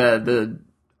then you had the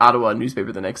Ottawa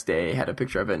newspaper the next day had a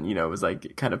picture of it and, it was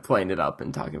like kind of playing it up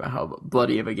and talking about how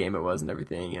bloody of a game it was and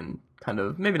everything and kind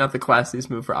of maybe not the classiest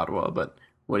move for Ottawa, but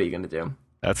what are you going to do?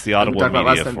 That's the Ottawa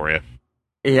media for you.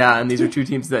 Yeah, and these are 2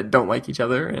 teams that don't like each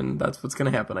other, and that's what's going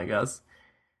to happen, I guess.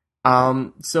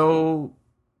 So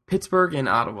Pittsburgh and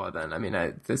Ottawa then. I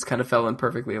mean, this kind of fell in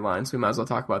perfectly aligned, so we might as well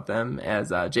talk about them.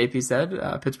 As JP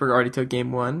said, Pittsburgh already took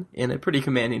game 1 in a pretty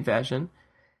commanding fashion.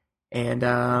 And,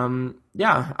 I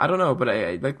don't know, but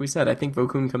I like we said, I think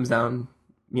Vokoun comes down,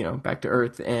 back to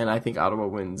earth, and I think Ottawa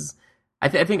wins. I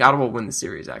think Ottawa will win the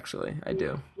series, actually. I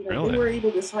do. Really? They were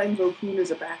able to sign Vokoun as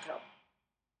a backup.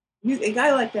 A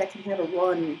guy like that can have a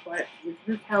run, but if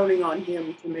you're counting on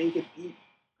him to make a deep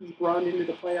run into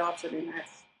the playoffs, I mean,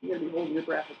 you're going to be holding your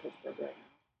breath at Pittsburgh right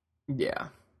now. Yeah.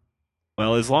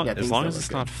 Well, as long as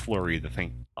it's not Fleury,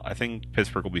 I think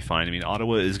Pittsburgh will be fine. I mean,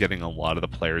 Ottawa is getting a lot of the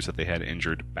players that they had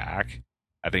injured back.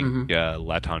 I think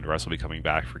Latendresse will be coming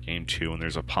back for game 2, and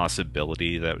there's a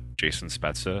possibility that Jason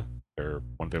Spezza, one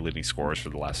of their leading scorers for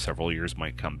the last several years,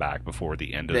 might come back before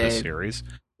the end of the series.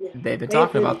 Yeah. They've been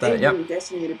talking about that. They've been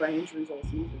decimated by injuries all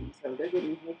season, so they're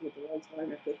getting healthy at the right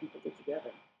time if they can put it together.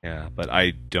 Yeah, but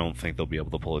I don't think they'll be able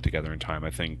to pull it together in time.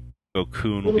 I think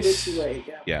Vokoun will be too late.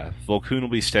 Yeah, Vokoun will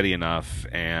be steady enough,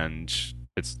 and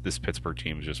this Pittsburgh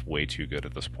team is just way too good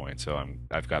at this point. So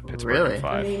I've got Pittsburgh in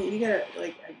 5. I mean, you gotta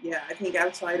I think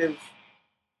outside of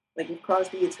if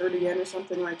Crosby gets hurt again or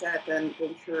something like that, then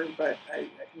sure. But I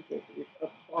think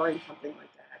barring something like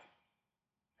that.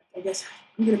 I guess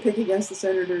I'm going to pick against the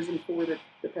Senators and for the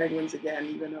Penguins again,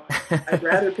 even though I'd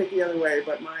rather pick the other way.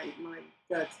 But my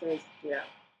gut says, yeah.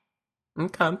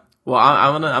 Okay. Well,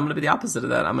 I'm gonna be the opposite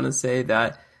of that. I'm gonna say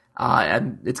that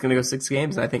it's gonna go 6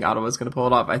 games, and I think Ottawa's gonna pull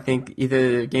it off. I think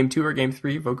either game 2 or game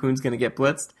 3, Vokoun's gonna get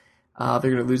blitzed.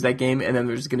 They're gonna lose that game, and then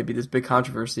there's gonna be this big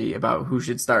controversy about who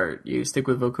should start. You stick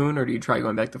with Vokoun, or do you try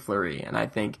going back to Fleury? And I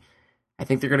think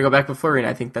they're gonna go back with Fleury, and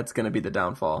I think that's gonna be the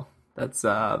downfall. That's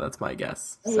my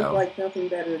guess. I would like nothing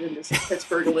better than to see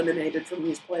Pittsburgh eliminated from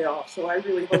these playoffs. So I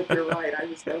really hope you're right. I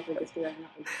just don't think it's going to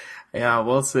happen. Yeah,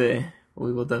 we'll see.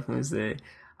 We will definitely see.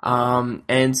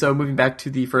 And so moving back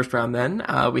to the first round then,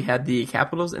 we had the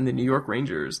Capitals and the New York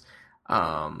Rangers.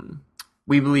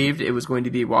 We believed it was going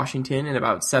to be Washington in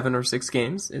about 7 or 6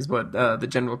 games is what the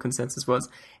general consensus was.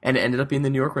 And it ended up being the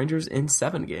New York Rangers in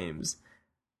 7 games.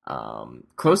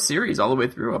 Close series all the way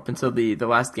through up until the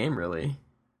last game, really.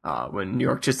 When New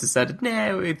York just decided,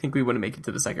 we think we want to make it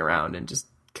to the second round and just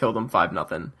kill them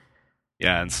 5-0.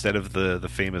 Yeah, instead of the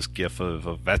famous gif of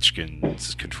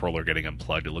Ovechkin's controller getting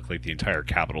unplugged, it looked like the entire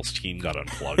Capitals team got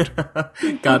unplugged.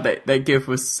 God, that gif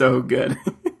was so good.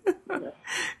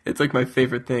 It's like my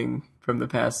favorite thing from the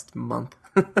past month.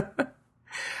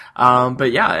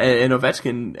 But yeah, and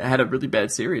Ovechkin had a really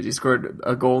bad series. He scored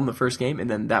a goal in the first game, and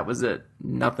then that was it.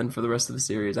 Nothing for the rest of the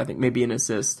series. I think maybe an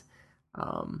assist,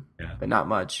 but not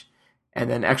much. And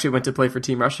then actually went to play for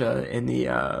Team Russia in the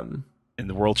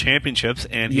World Championships,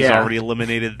 and he's already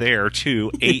eliminated there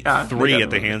too, 8-3 at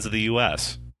the hands of the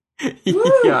U.S.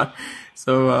 Yeah,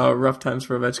 so rough times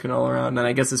for Ovechkin all around, and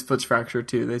I guess his foot's fractured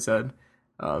too. They said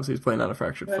so he's playing on a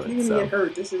fractured foot. If you're gonna get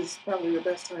hurt, this is probably the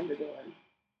best time to do it.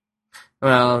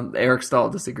 Well, Eric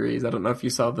Stahl disagrees. I don't know if you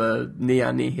saw the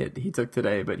knee-on-knee hit he took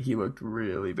today, but he looked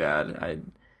really bad.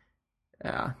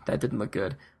 That didn't look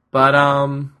good. But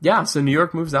so New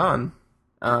York moves on.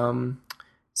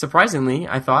 Surprisingly,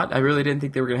 I really didn't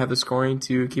think they were going to have the scoring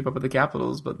to keep up with the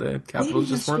Capitals, but the Capitals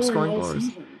just weren't scoring goals.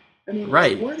 I mean,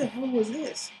 right? Where the hell was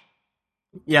this?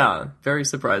 Yeah, very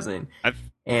surprising. I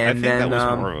think that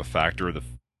was more of a factor of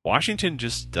Washington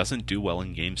just doesn't do well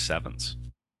in Game 7s.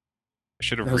 I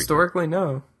should have historically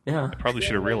no. Yeah, I probably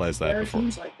should have realized that before.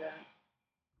 Teams like that.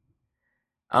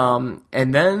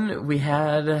 And then we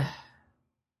had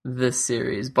this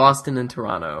series, Boston and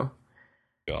Toronto.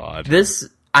 God, this.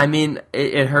 I mean,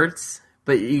 it hurts,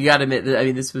 but you got to admit that. I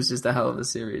mean, this was just a hell of a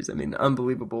series. I mean,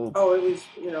 unbelievable. Oh, it was.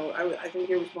 I think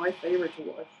it was my favorite to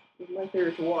watch. It was my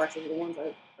favorite to watch of the ones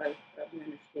I've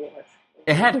managed to watch.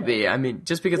 It had to be. I mean,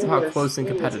 just because of how close and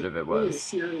competitive it was. It was a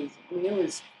series. I mean,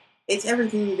 it's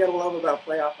everything you gotta love about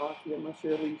playoff hockey, unless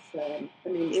you're a Leafs fan. I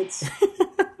mean, it's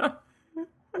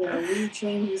lead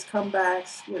changes,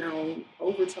 comebacks,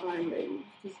 overtime.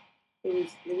 It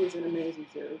was an amazing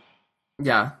series.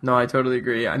 Yeah, no, I totally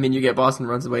agree. I mean, you get Boston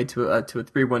runs away to a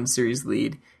 3-1 series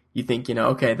lead. You think,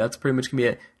 okay, that's pretty much going to be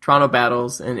it. Toronto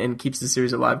battles and keeps the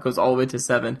series alive, goes all the way to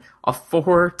 7. A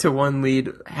 4-1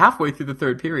 lead halfway through the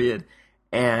third period,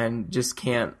 and just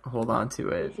can't hold on to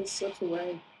it. It just slips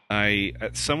away.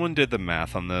 Someone did the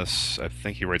math on this. I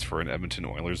think he writes for an Edmonton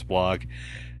Oilers blog.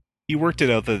 He worked it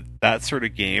out that sort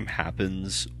of game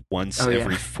happens once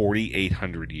every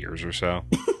 4,800 years or so.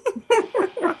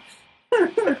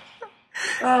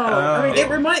 I mean,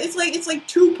 it's like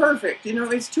too perfect.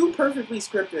 It's too perfectly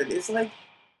scripted. It's like,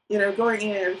 going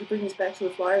in to bring us back to the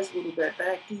Flyers a little bit.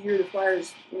 Back the year the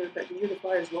Flyers, the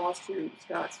Flyers lost to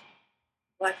Scott's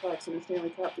Blackhawks in the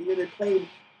Stanley Cup. The year they played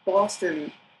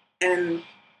Boston and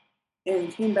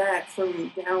came back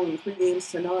from down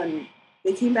 3-0.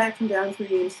 They came back from down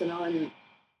 3-0,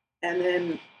 and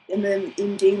then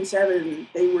in Game 7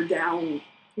 they were down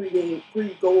 3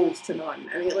 goals to none.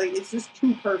 I mean, it's just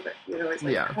too perfect. It's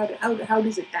like how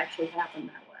does it actually happen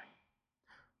that way?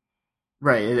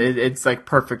 Right. It's like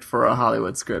perfect for a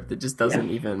Hollywood script. It just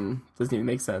doesn't even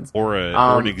make sense. Or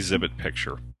an exhibit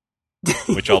picture,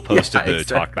 which I'll post in the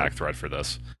talkback thread for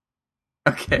this.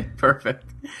 Okay, perfect.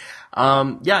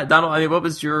 Donald, I mean, what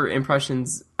was your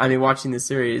impressions? I mean, watching this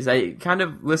series, I kind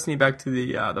of listening back to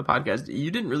the podcast. You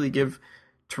didn't really give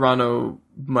Toronto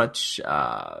much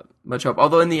hope.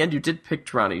 Although in the end, you did pick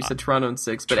Toronto. You said Toronto in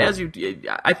 6, but I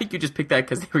think you just picked that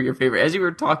because they were your favorite. As you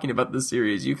were talking about the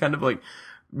series, you kind of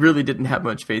really didn't have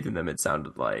much faith in them. It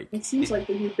sounded like it seems like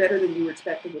they did better than you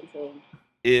expected them to.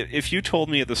 If you told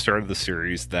me at the start of the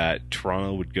series that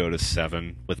Toronto would go to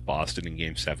 7 with Boston in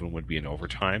Game 7 would be in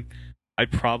overtime,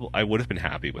 I would have been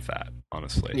happy with that,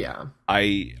 honestly. Yeah.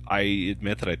 I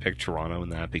admit that I picked Toronto in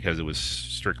that because it was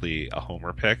strictly a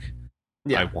homer pick.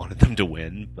 Yeah. I wanted them to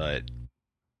win, but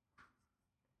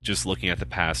just looking at the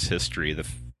past history,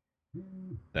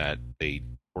 that they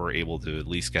were able to at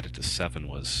least get it to 7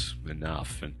 was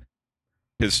enough. And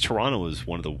because Toronto was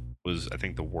I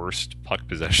think the worst puck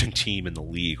possession team in the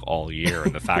league all year,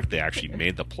 and the fact they actually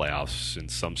made the playoffs in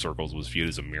some circles was viewed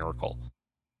as a miracle.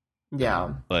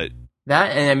 Yeah, but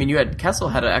that, and I mean, Kessel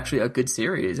had actually a good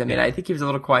series. I mean, I think he was a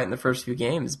little quiet in the first few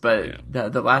games, but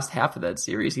the last half of that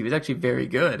series, he was actually very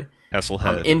good. Kessel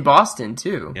had in Boston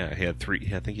too. Yeah, he had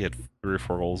 3. I think he had 3 or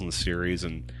 4 goals in the series,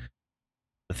 and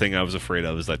the thing I was afraid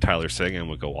of is that Tyler Seguin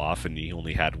would go off, and he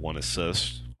only had 1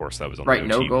 assist. Of course, that was on the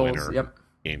no goals. Winner, yep.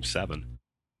 Game 7.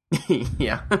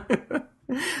 Yeah.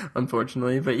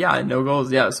 Unfortunately, but no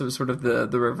goals. Yeah, so it was sort of the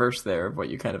reverse there of what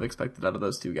you kind of expected out of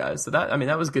those two guys. So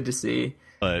that was good to see.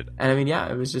 And I mean,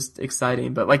 it was just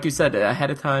exciting. But like you said,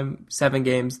 ahead of time, 7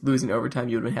 games, losing overtime,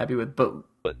 you would have been happy with.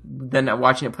 But then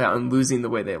watching it play out and losing the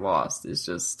way they lost is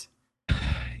just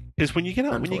because when you get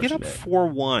up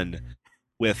 4-1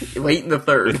 with late in the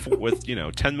third with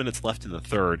 10 minutes left in the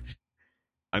third.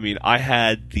 I mean, I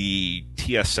had the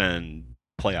TSN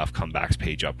playoff comebacks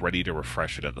page up, ready to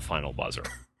refresh it at the final buzzer,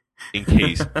 in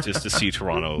case just to see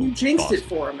Toronto. You jinxed it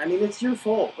for him. I mean, it's your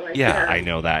fault, right? Yeah, I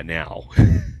know that now.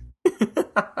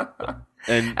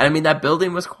 And I mean, that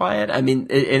building was quiet. I mean,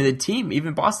 and the team,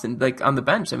 even Boston, like on the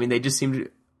bench, I mean, they just seemed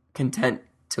content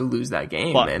to lose that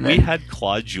game. But and we then, had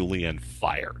Claude Julien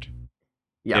fired.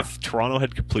 yeah. If Toronto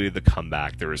had completed the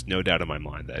comeback, there is no doubt in my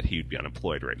mind that he would be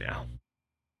unemployed right now.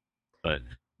 But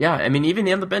Yeah, I mean, even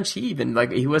on the bench, he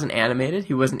wasn't animated,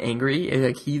 he wasn't angry.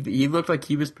 Like he looked like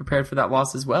he was prepared for that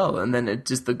loss as well. And then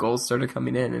the goals started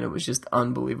coming in, and it was just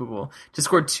unbelievable. To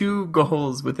score 2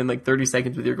 goals within like 30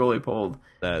 seconds with your goalie pulled.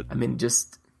 that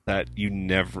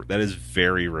is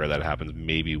very rare. That happens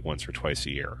maybe once or twice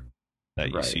a year. That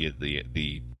you Right. see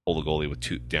the pull the goalie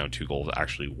with down 2 goals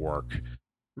actually work.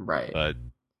 Right. But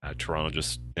Toronto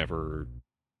just never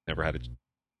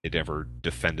it never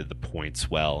defended the points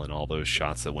well, and all those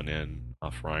shots that went in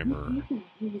off Reimer.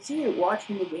 You can see it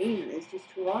watching the game. It's just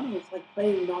Toronto is like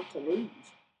playing not to lose.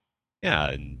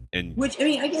 Yeah, and Which, I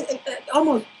mean, I get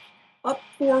almost up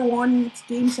 4-1, it's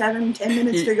game 7, 10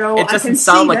 minutes to go. It doesn't I can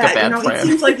sound see like a that. bad plan. It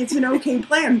seems like it's an okay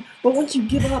plan, but once you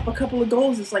give up a couple of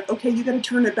goals, it's like, okay, you got to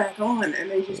turn it back on, and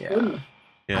they just couldn't.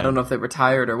 yeah. I don't know if they were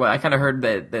tired or what. I kind of heard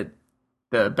that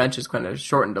the benches kind of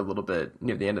shortened a little bit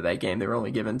near the end of that game. They were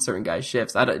only giving certain guys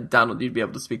shifts. Donald, you'd be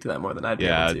able to speak to that more than I'd be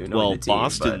able to. Well, the team,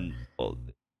 Boston. Well,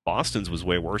 Boston's was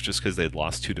way worse just because they'd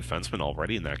lost 2 defensemen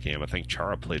already in that game. I think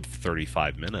Chara played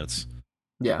 35 minutes,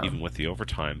 yeah, even with the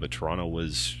overtime. But Toronto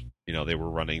was, they were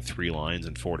running 3 lines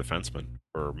and 4 defensemen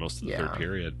for most of the third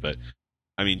period. But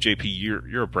I mean, JP,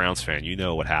 you're a Browns fan. You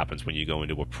know what happens when you go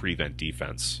into a prevent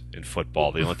defense in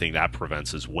football. The only thing that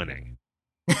prevents is winning.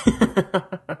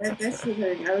 That's the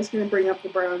thing. I was going to bring up the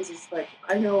Browns. It's like,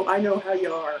 I know how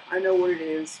you are. I know what it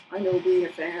is. I know being a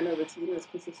fan of a team that's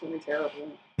consistently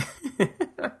terrible.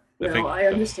 I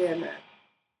understand that.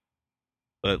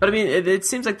 But I mean, it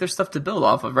seems like there's stuff to build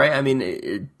off of, right? I mean,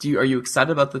 are you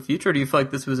excited about the future? Or do you feel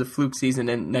like this was a fluke season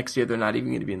and next year they're not even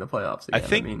going to be in the playoffs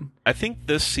again? I think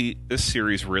this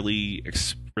series really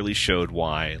showed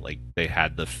why they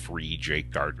had the free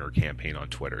Jake Gardner campaign on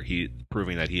Twitter. He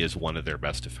proving that he is one of their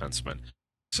best defensemen.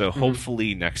 So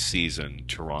hopefully next season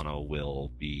Toronto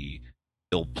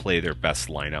they'll play their best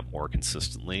lineup more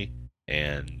consistently,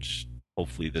 and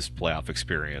hopefully this playoff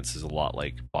experience is a lot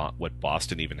like what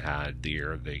Boston even had the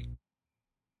year they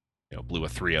blew a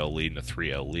 3-0 lead and a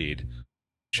 3-0 lead,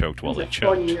 choked while they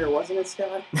choked. It was a fun year, wasn't it,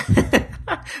 Scott?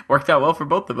 Worked out well for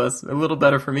both of us. A little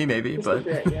better for me, maybe, Just but a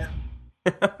bit,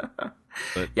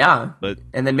 yeah. But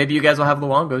and then maybe you guys will have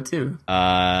Luongo too.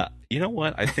 You know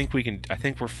what? I think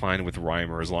we're fine with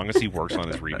Reimer as long as he works on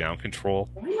his rebound control.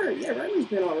 Reimer's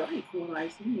been all right from what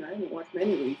I've seen. I haven't watched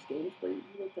many Leafs games, but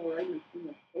he looked all right in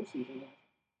the postseason.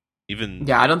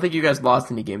 I don't think you guys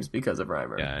lost any games because of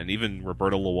Reimer. Yeah, and even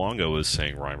Roberto Luongo is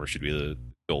saying Reimer should be the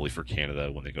goalie for Canada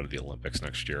when they go to the Olympics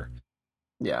next year.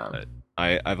 Yeah. But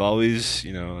I've always,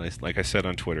 like I said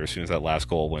on Twitter, as soon as that last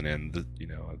goal went in,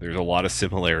 there's a lot of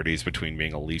similarities between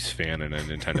being a Leafs fan and a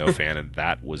Nintendo fan, and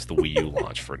that was the Wii U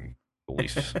launch for the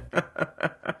Leafs.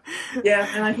 Yeah,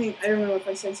 and I don't know if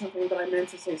I said something, but I meant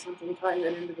to say something tying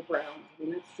that into the Browns. I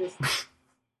mean, it's just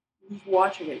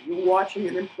watching it. You're watching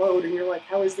it implode, and you're like,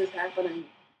 how is this happening?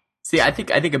 See, I think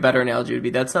a better analogy would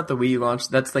be that's not the Wii U launch.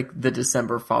 That's like the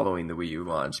December following the Wii U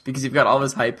launch, because you've got all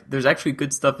this hype. There's actually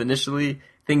good stuff initially.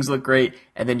 Things look great,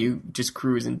 and then you just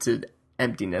cruise into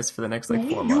emptiness for the next 4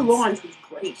 months. The Wii U launch was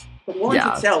great. The launch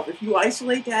itself, if you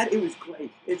isolate that, it was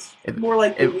great. It's more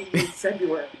like the Wii U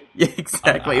February. Yeah,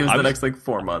 exactly. It was the next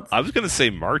 4 months. I was going to say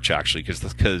March actually,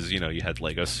 because you had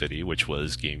Lego City, which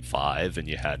was Game 5, and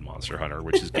you had Monster Hunter,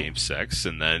 which is Game 6,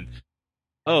 and then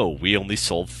we only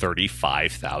sold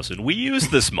 35,000 Wii U's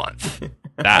this month.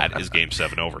 That is Game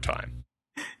 7 overtime.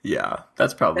 Yeah,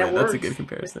 that's a good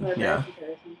comparison. Yeah,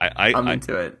 I'm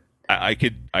into it. I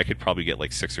could probably get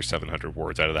 600 or 700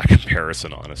 words out of that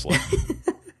comparison, honestly.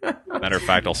 Matter of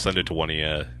fact, I'll send it to one of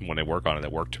you when I work on it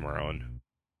at work tomorrow, and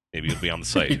maybe it'll be on the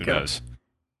site. Who knows?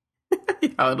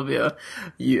 Yeah, it'll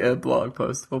be a blog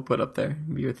post we'll put up there.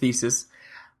 It'll be your thesis.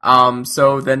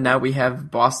 So then now we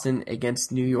have Boston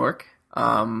against New York.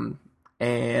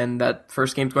 And that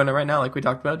first game's going on right now, like we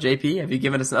talked about. JP, have you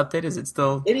given us an update? Is it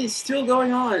still? It is still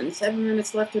going on. 7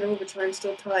 minutes left in overtime,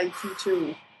 still tied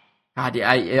 2-2. God,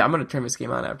 yeah, I'm going to turn this game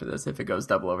on after this if it goes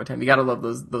double overtime. You got to love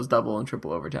those double and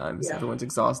triple overtimes. Yeah. Everyone's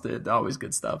exhausted. Always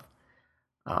good stuff.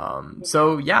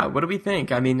 So, yeah, what do we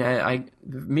think? I mean,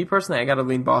 me personally, I got to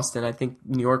lean Boston. I think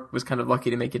New York was kind of lucky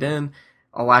to make it in.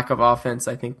 A lack of offense,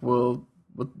 I think, will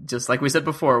just like we said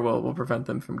before, will prevent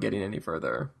them from getting any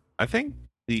further. I think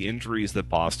the injuries that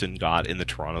Boston got in the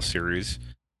Toronto series.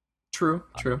 True.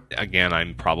 Again,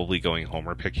 I'm probably going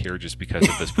homer pick here just because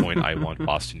at this point I want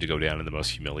Boston to go down in the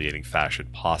most humiliating fashion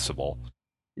possible.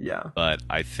 Yeah. But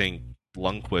I think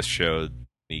Lundqvist showed,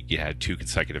 He had 2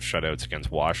 consecutive shutouts against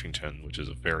Washington, which is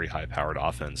a very high-powered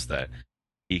offense that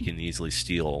he can easily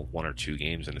steal 1 or 2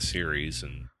 games in a series.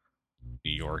 And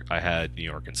New York, I had New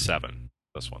York in 7.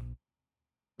 This one.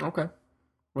 Okay.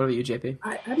 What about you, JP?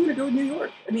 I'm going to go with New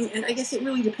York. I mean, and I guess it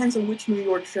really depends on which New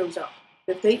York shows up.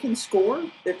 If they can score,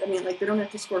 they don't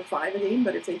have to score 5 a game,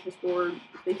 but if they can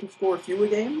score a few a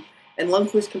game, and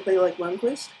Lundqvist can play like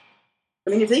Lundqvist, I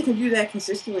mean, if they can do that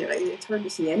consistently, it's hard to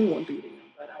see anyone beating them.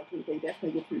 But I think they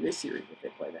definitely get through this series if they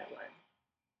play that way.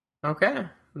 Okay,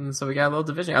 so we got a little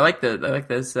division. I like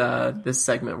this this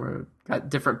segment where we got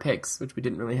different picks, which we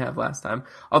didn't really have last time.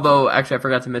 Although, actually, I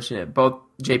forgot to mention it. Both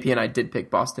JP and I did pick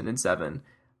Boston in 7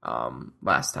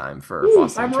 last time for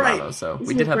Boston and Toronto, right. so Isn't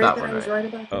we did have that one I was right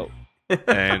about that? Oh,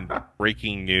 and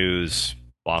breaking news: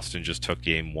 Boston just took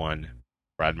Game 1.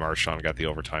 Brad Marchand got the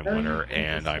overtime winner,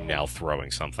 and I'm now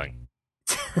throwing something.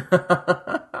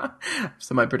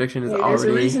 So my prediction is There's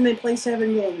already a reason they play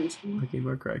 7 games. looking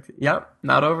more correct. Yep,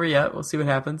 not over yet. We'll see what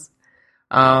happens.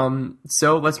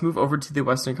 So let's move over to the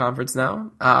Western Conference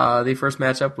now. The first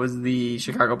matchup was the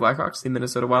Chicago Blackhawks, the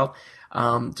Minnesota Wild.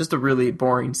 Just a really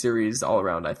boring series all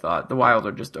around, I thought. The Wild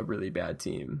are just a really bad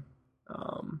team.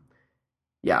 I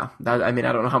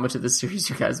don't know how much of this series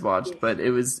you guys watched, but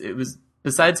it was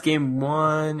besides game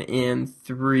 1 and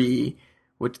 3,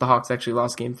 which the Hawks actually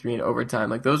lost game 3 in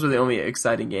overtime. Like, those were the only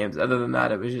exciting games. Other than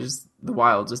that, it was just the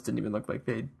Wild just didn't even look like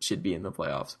they should be in the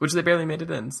playoffs, which they barely made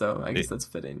it in. So I guess that's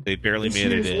fitting. They barely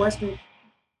made it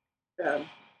in.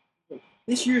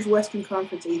 This year's Western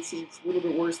Conference 8 seed's a little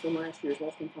bit worse than last year's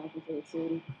Western Conference 8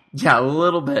 seed. Yeah, a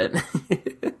little bit.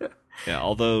 Yeah,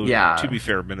 although, to be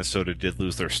fair, Minnesota did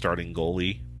lose their starting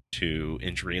goalie to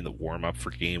injury in the warm-up for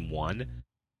Game 1.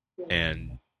 Yeah.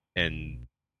 And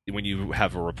when you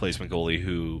have a replacement goalie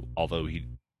who, although he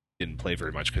didn't play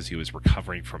very much because he was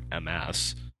recovering from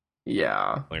MS,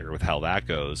 with how that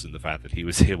goes, and the fact that he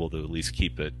was able to at least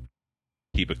keep it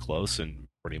close and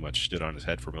pretty much stood on his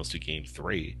head for most of Game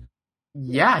 3.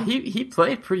 Yeah, he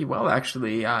played pretty well,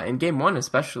 actually, in Game 1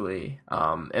 especially,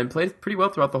 and played pretty well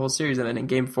throughout the whole series. And then in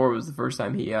Game 4 was the first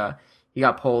time he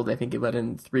got pulled. I think he let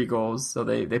in 3 goals, so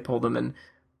they pulled him and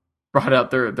brought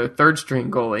out their third-string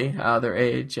goalie, their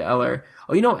AHLer.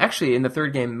 Oh, actually, in the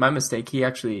third game, my mistake,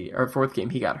 fourth game,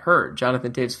 he got hurt.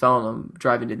 Jonathan Taves fell on him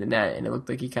driving to the net, and it looked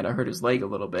like he kind of hurt his leg a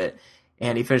little bit.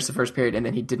 And he finished the first period, and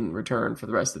then he didn't return for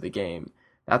the rest of the game.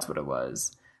 That's what it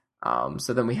was.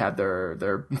 So then we had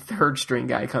their third-string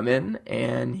guy come in,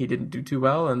 and he didn't do too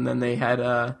well. And then they had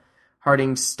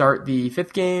Harding start the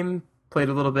 5th game, played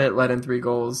a little bit, let in 3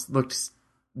 goals, looked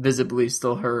visibly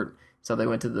still hurt. So they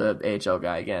went to the AHL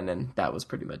guy again, and that was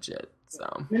pretty much it.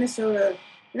 So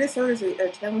Minnesota's a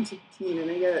talented team, and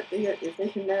they got if they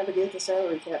can navigate the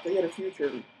salary cap, they got a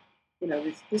future.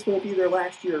 This won't be their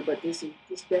last year, but this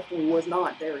definitely was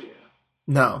not their year.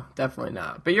 No, definitely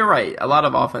not. But you're right. A lot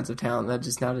of offensive talent that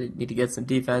just now need to get some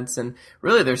defense, and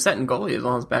really they're setting goalie as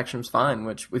long as Backstrom's fine,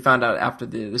 which we found out after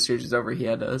the series was over. He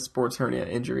had a sports hernia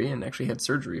injury and actually had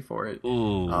surgery for it.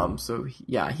 Ooh. So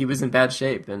he was in bad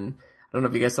shape, and I don't know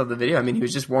if you guys saw the video. I mean, he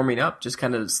was just warming up, just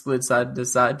kind of slid side to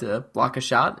side to block a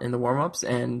shot in the warm-ups,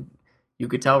 and you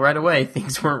could tell right away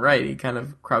things weren't right. He kind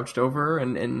of crouched over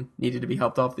and needed to be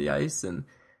helped off the ice, and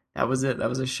that was it. That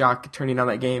was a shock turning on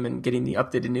that game and getting the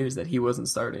updated news that he wasn't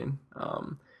starting.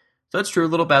 So that's true. A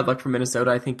little bad luck for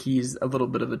Minnesota. I think he's a little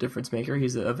bit of a difference maker.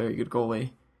 He's a very good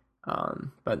goalie.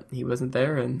 But he wasn't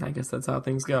there, and I guess that's how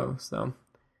things go. So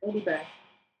He'll be back.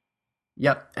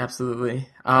 Yep, absolutely.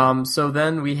 So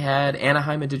then we had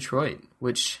Anaheim and Detroit,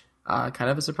 which kind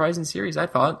of a surprising series, I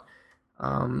thought.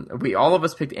 All of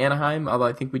us picked Anaheim, although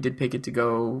I think we did pick it to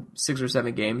go 6 or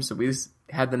 7 games, so we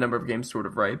had the number of games sort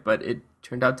of right, but it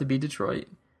turned out to be Detroit.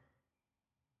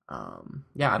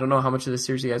 I don't know how much of the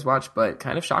series you guys watched, but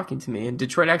kind of shocking to me. And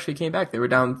Detroit actually came back. They were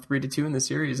down 3-2 in the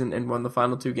series and won the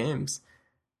final 2 games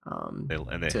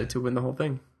to win the whole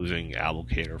thing. Losing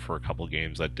Abelkader for a couple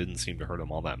games, that didn't seem to hurt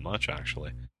them all that much,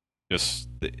 actually.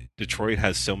 Detroit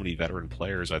has so many veteran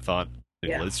players. I thought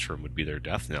Lidstrom would be their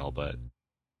death knell, but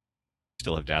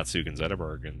still have Datsuk and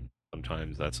Zetterberg, and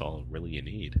sometimes that's all really you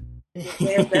need.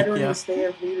 They have veterans, they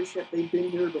have leadership, they've been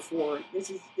here before.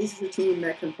 This is a team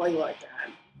that can play like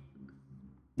that.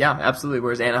 Yeah, absolutely.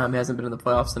 Whereas Anaheim hasn't been in the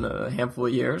playoffs in a handful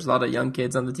of years. A lot of young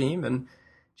kids on the team, and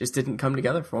just didn't come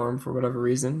together for them for whatever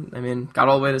reason. I mean, got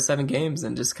all the way to 7 games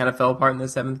and just kind of fell apart in the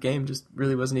 7th game. Just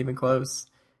really wasn't even close.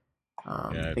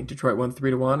 I think Detroit won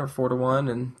 3-1 or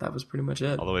 4-1, and that was pretty much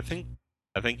it. Although I think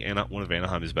one of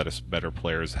Anaheim's better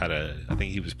players I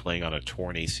think he was playing on a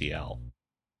torn ACL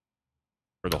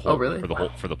for the whole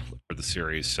for the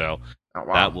series. So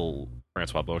that will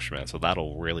Francois Beauchemin. So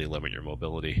that'll really limit your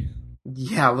mobility.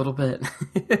 Yeah, a little bit.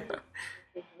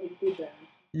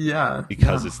 Yeah.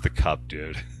 Because it's the cup,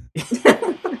 dude.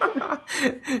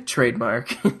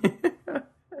 Trademark.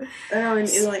 I know,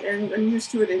 and I'm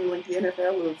used to it in like the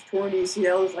NFL. Of torn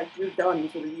ACL is like you're done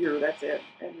for the year. That's it.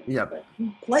 And Yep. Like,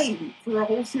 you played for a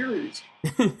whole series.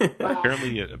 Wow.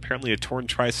 Apparently, a torn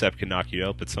tricep can knock you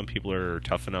out, but some people are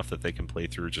tough enough that they can play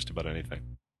through just about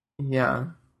anything. Yeah.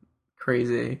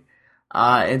 Crazy.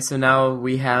 And so now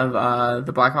we have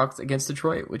the Blackhawks against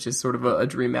Detroit, which is sort of a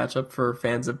dream matchup for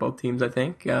fans of both teams, I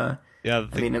think. Yeah,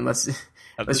 I mean, unless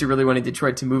you're really wanting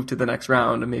Detroit to move to the next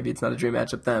round, and maybe it's not a dream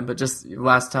matchup then. But just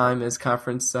last time is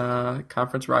conference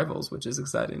rivals, which is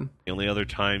exciting. the only other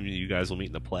time you guys will meet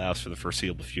in the playoffs for the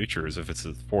foreseeable future is if it's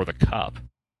for the cup.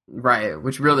 Right,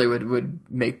 which really would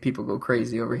make people go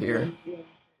crazy over here.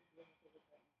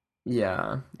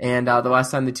 Yeah, and the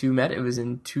last time the two met, it was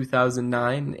in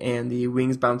 2009, and the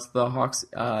Wings bounced the Hawks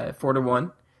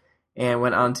 4-1, and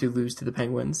went on to lose to the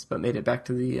Penguins, but made it back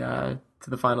to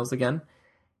the finals again.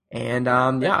 And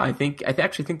I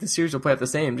actually think the series will play out the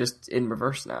same, just in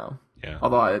reverse now. Yeah.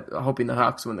 Although I'm hoping the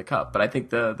Hawks win the cup, but I think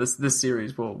this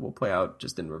series will play out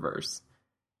just in reverse.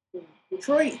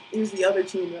 Detroit is the other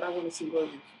team that I want to see lose.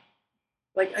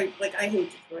 I hate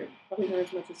Detroit. Probably not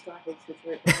as much as Scott hates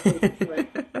Detroit, but I hate Detroit.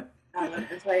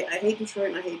 And so I hate Detroit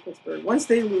and I hate Pittsburgh. Once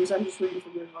they lose, I'm just rooting for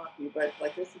good hockey. But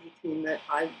this is a team that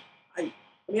I kind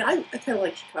of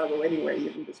like Chicago anyway,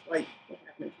 even despite what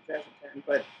happened in 2010.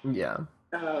 But Yeah.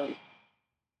 I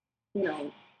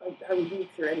would root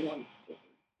for anyone.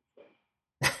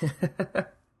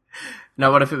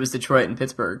 Now, what if it was Detroit and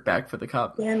Pittsburgh back for the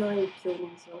cup? Then I would kill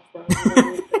myself.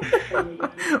 Probably.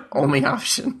 Only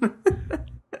option.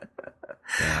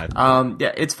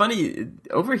 Yeah, It's funny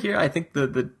over here. I think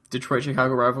the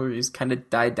Detroit-Chicago rivalries kind of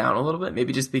died down a little bit,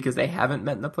 maybe just because they haven't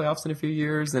met in the playoffs in a few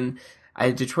years, and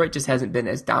Detroit just hasn't been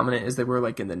as dominant as they were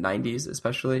like in the '90s,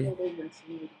 especially.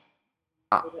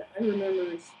 I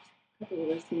remember a couple of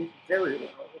those teams very well.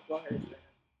 The Flyers.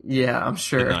 Yeah, I'm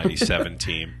sure. the 97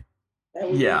 team. That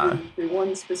was the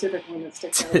one specific one that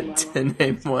sticks out in my to mind.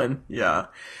 name one, yeah.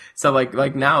 So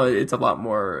like now it's a lot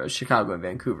more Chicago and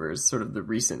Vancouver is sort of the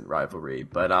recent rivalry,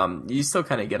 but you still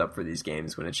kind of get up for these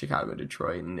games when it's Chicago and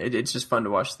Detroit, and it's just fun to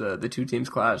watch the two teams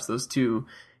clash. Those two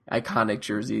iconic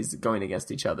jerseys going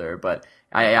against each other. But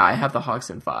I have the Hawks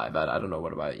in 5. I don't know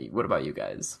what about you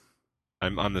guys?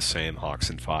 I'm the same, Hawks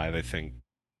in 5. I think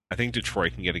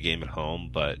Detroit can get a game at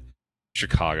home, but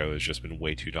Chicago has just been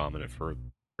way too dominant for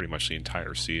pretty much the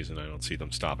entire season. I don't see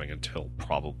them stopping until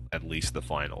probably at least the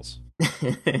finals.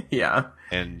 Yeah.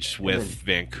 And with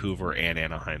Vancouver and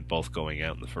Anaheim both going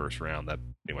out in the first round, that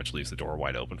pretty much leaves the door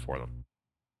wide open for them.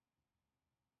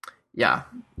 Yeah.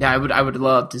 I would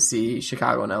love to see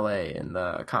Chicago and LA in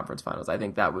the conference finals. I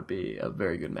think that would be a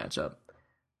very good matchup.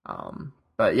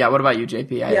 But yeah, what about you,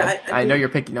 JP? I know you're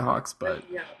picking the Hawks, but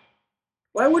yeah.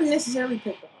 Well, I wouldn't necessarily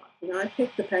pick the Hawks. I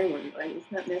picked the Penguins.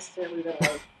 It's not necessarily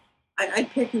that I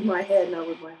pick with my head, not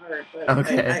with my heart. But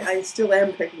okay. I still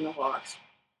am picking the Hawks.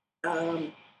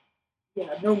 No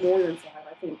more than 5.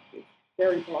 I think it's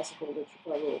very possible that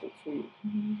Chicago will sweep.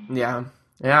 Yeah.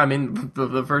 I mean,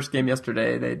 the first game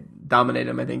yesterday, they dominated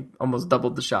them. I think almost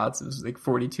doubled the shots. It was like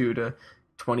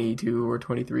 42-22 or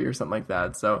 23 or something like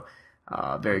that. So,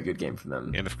 very good game for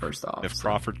them. And first off, if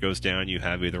Crawford goes down, you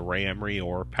have either Ray Emery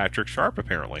or Patrick Sharp,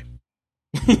 apparently.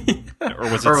 Or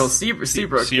was it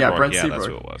Seabrook? Yeah, Brent Seabrook. That's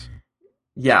who it was.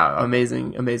 Yeah,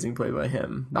 amazing play by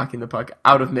him, knocking the puck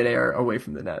out of midair away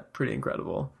from the net. Pretty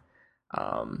incredible.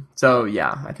 So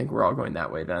yeah, I think we're all going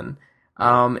that way then.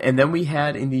 And then we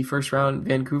had in the first round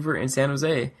Vancouver and San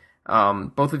Jose.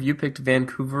 Both of you picked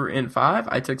Vancouver in 5.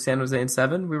 I took San Jose in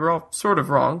 7. We were all sort of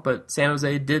wrong, but San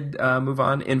Jose did move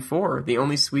on in 4. The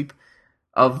only sweep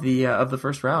of the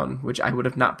first round, which I would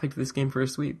have not picked this game for a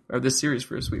sweep, or this series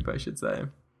for a sweep, I should say.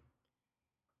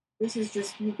 This is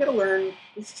just, you got to learn.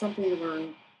 This is something to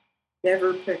learn.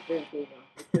 Never pick Vancouver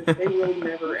because they will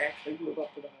never actually move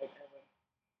up to the hype ever.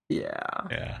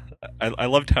 Yeah. I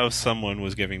loved how someone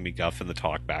was giving me guff in the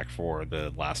talk back for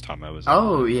the last time I was.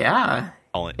 Oh yeah.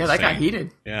 That got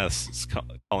heated. Yes,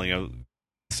 calling out,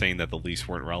 saying that the Leafs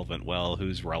weren't relevant. Well,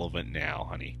 who's relevant now,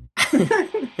 honey?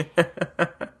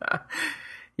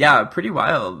 Yeah, pretty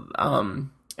wild. I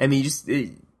mean, just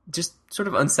sort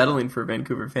of unsettling for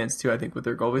Vancouver fans too, I think, with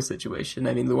their goalie situation.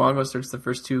 I mean, Luongo starts the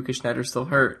first 2 because Schneider's still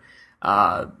hurt.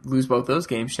 Lose both those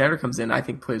games. Schneider comes in, I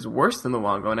think, plays worse than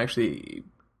Luongo, and actually,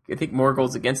 I think more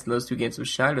goals against in those 2 games with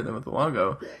Schneider than with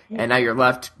Luongo. And now you're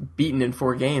left beaten in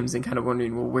 4 games and kind of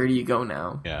wondering, well, where do you go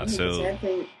now? Yeah, so the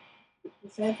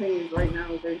sad thing is right now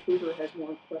Vancouver has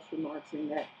more question marks in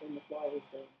net than the Flyers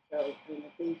do. So I mean,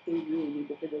 they really need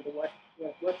to figure out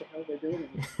what the hell they're doing.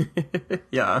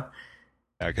 Yeah.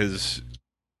 Yeah, because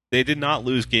they did not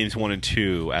lose games 1 and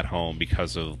 2 at home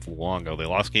because of Luongo. They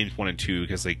lost games 1 and 2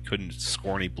 because they couldn't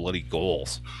score any bloody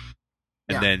goals.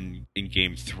 And then in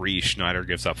game 3, Schneider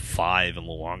gives up 5 and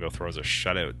Luongo throws a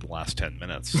shutout in the last 10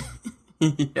 minutes.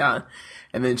 Yeah.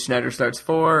 And then Schneider starts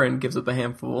 4 and gives up a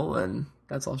handful, and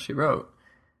that's all she wrote.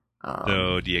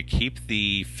 So do you keep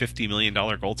the $50 million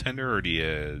goaltender, or do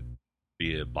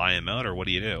you buy him out, or what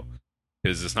do you do?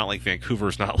 Because it's not like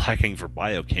Vancouver's not lacking for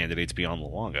bio candidates beyond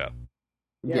Luongo.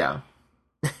 Yeah.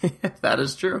 That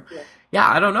is true. Yeah,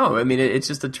 I don't know. I mean, it's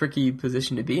just a tricky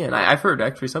position to be in. I've heard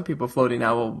actually some people floating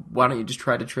out, well, why don't you just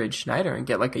try to trade Schneider and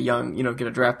get like a young, get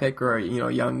a draft pick or,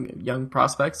 young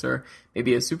prospects or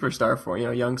maybe a superstar for,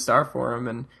 young star for him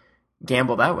and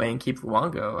gamble that way and keep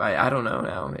Luongo. I don't know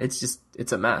now.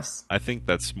 It's a mess. I think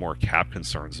that's more cap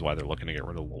concerns is why they're looking to get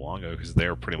rid of Luongo, because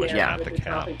they're pretty much at the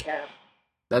cap.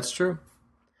 That's true.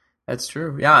 That's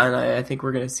true. Yeah, and I think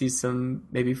we're going to see some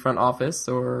maybe front office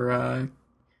or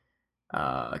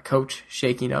coach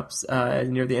shaking ups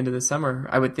near the end of the summer,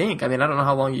 I would think. I mean, I don't know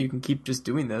how long you can keep just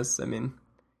doing this. I mean,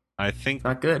 I think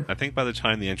not good. I think by the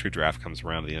time the entry draft comes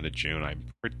around at the end of June,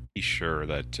 I'm pretty sure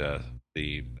that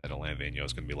Alain Vigneault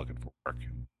is going to be looking for work.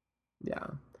 Yeah,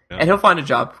 and he'll find a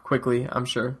job quickly, I'm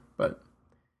sure. But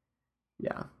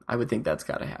yeah, I would think that's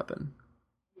got to happen.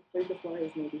 The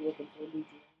Flyers may be looking for a new GM.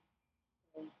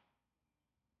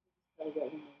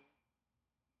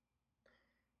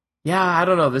 Yeah, I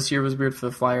don't know. This year was weird for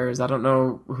the Flyers. I don't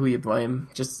know who you blame.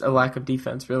 Just a lack of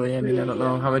defense, really. I mean, I don't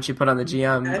know how much you put on the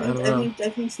GM. I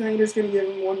think Snyder's going to give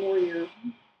him one more year.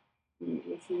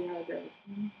 We'll see how it goes.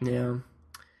 Yeah.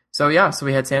 So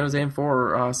we had San Jose in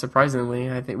 4.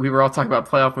 Surprisingly, I think we were all talking about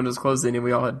playoff windows closing, and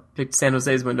we all had picked San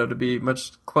Jose's window to be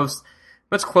much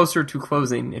closer to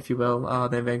closing, if you will,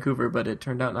 than Vancouver. But it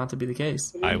turned out not to be the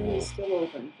case. I will. Still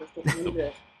open just a little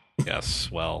bit. Yes,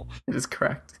 well, it is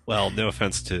correct. Well, no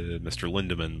offense to Mr.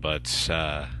 Lindemann, but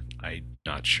I'm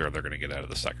not sure they're going to get out of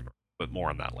the second round. But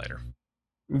more on that later.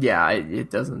 Yeah,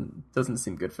 it doesn't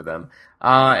seem good for them.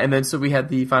 And then so we had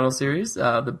the final series,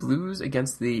 the Blues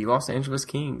against the Los Angeles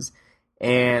Kings,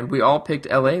 and we all picked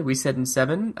LA. We said in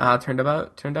 7. Turned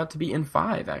out to be in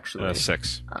 5 actually.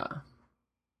 6.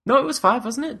 No, it was 5,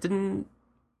 wasn't it?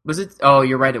 Was it? Oh,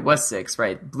 you're right. It was 6.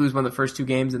 Right. Blues won the first 2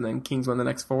 games, and then Kings won the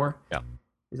next 4. Yeah.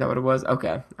 Is that what it was?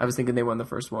 Okay. I was thinking they won the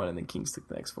first 1 and then Kings took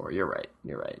the next 4. You're right.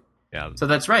 Yeah. So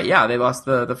that's right. Yeah, they lost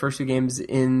the first 2 games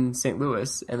in St.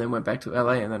 Louis and then went back to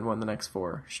LA and then won the next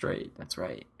 4 straight. That's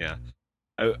right. Yeah.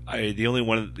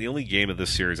 The only game of this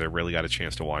series I really got a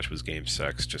chance to watch was Game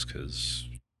 6, just because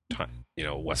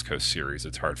West Coast series.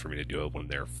 It's hard for me to do it when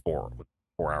they're 4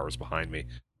 hours behind me.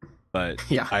 But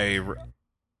yeah. I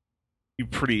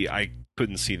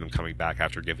couldn't see them coming back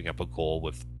after giving up a goal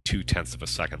with 0.2 of a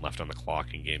second left on the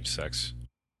clock in Game 6.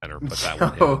 And put that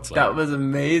one in. That was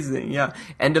amazing. Yeah,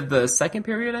 end of the second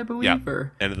period, I believe. Yeah,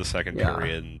 or? End of the second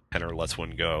period. And Penner lets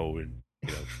one go, and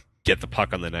get the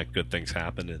puck on the net. Good things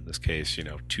happen. In this case,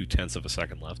 0.2 of a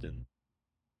second left, and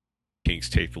Kings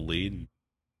take the lead. And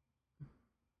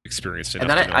experienced enough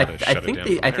to know how to shut it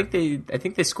down. I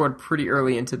think they scored pretty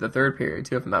early into the third period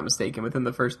too, if I'm not mistaken. Within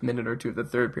the first minute or 2 of the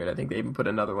third period, I think they even put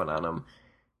another one on them,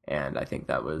 and I think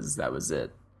that was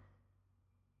it.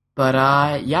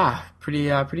 But yeah,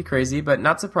 pretty crazy, but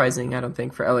not surprising. I don't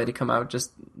think for LA to come out,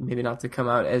 just maybe not to come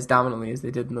out as dominantly as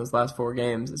they did in those last 4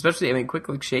 games. Especially, quick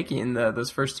look shaky in those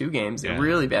first 2 games. Yeah.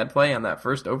 Really bad play on that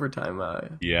first overtime.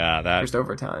 First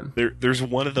overtime. There's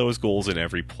one of those goals in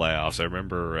every playoffs. I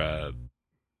remember.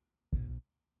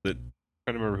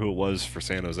 I'm trying to remember who it was for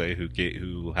San Jose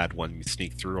who had one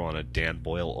sneak through on a Dan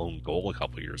Boyle own goal a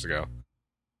couple years ago.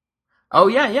 Oh,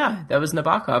 yeah. That was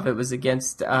Nabokov. It was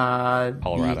against the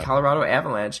Colorado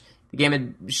Avalanche. The game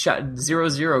had shot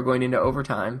 0-0 going into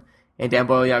overtime, and Dan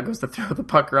Boyle goes to throw the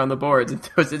puck around the boards and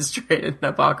throws it straight at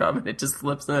Nabokov, and it just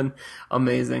slips in.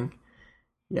 Amazing.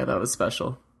 Yeah, that was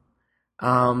special.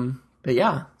 But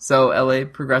yeah, so LA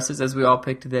progresses as we all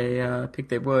picked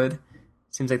they would.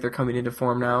 Seems like they're coming into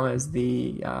form now as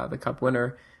the Cup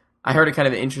winner. I heard a kind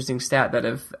of an interesting stat that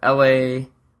if LA,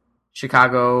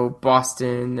 Chicago,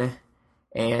 Boston,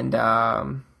 and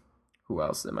who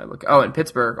else am I looking? Oh, and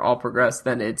Pittsburgh all progress,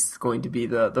 then it's going to be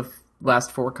the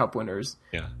last 4 Cup winners.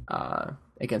 Yeah.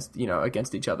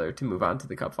 Against each other to move on to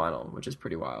the Cup final, which is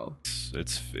pretty wild.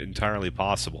 It's entirely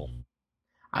possible.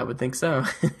 I would think so.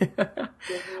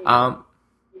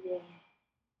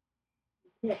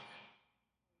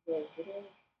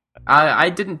 I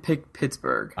didn't pick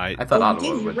Pittsburgh. I thought Ottawa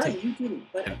You're would. right, you didn't.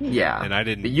 But Yeah, And I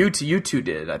didn't. But you two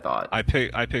did. I thought. I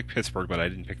picked Pittsburgh, but I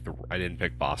didn't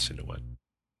pick Boston to win.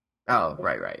 Oh,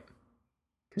 right.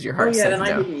 Because your oh heart yeah, said then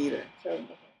I no. didn't either. So.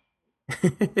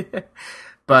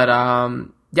 But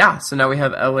yeah. So now we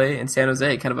have LA and San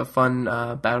Jose. Kind of a fun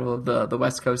battle of the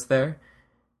West Coast there.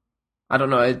 I don't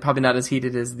know. It's probably not as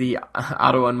heated as the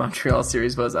Ottawa and Montreal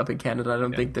series was up in Canada. I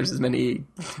don't think there's as many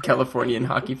Californian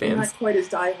hockey They're fans. not quite as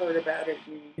diehard about it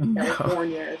in No.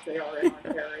 California as they are in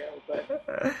Ontario,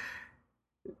 but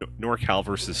NorCal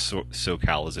versus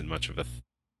SoCal isn't much of a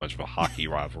hockey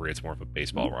rivalry. It's more of a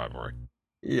baseball rivalry.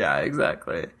 Yeah,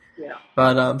 exactly. yeah.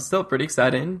 But still pretty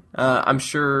exciting. I'm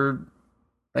sure,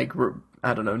 like,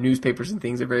 I don't know, newspapers and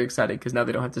things are very excited because now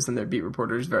they don't have to send their beat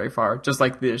reporters very far, just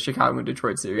like the Chicago and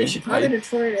Detroit Yeah, series. Chicago,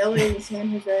 Detroit, LA,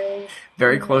 San Jose.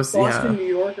 Very close, Boston, yeah. New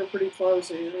York are pretty close.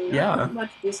 I mean, Yeah. not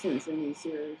much distance in these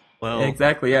series. Well,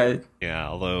 Exactly, yeah. yeah.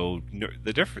 Although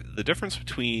the difference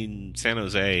between San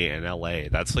Jose and LA,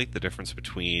 that's like the difference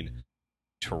between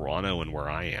Toronto and where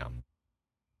I am.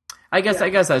 I guess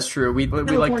that's true. We like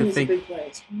to California's think. a big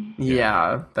place.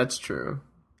 Yeah, that's true.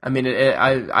 I mean,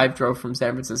 I've drove from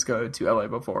San Francisco to LA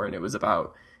before, and it was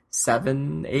about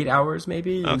 7-8 hours,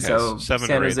 maybe. And Okay, so 7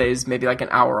 San or 8. Jose is maybe like an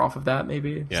hour off of that,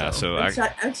 maybe. Yeah. So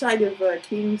Outside of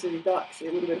Kings and Ducks,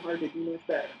 it would have been hard to do much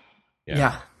better.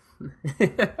 yeah.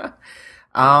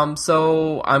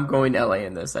 So I'm going LA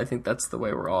in this. I think that's the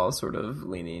way we're all sort of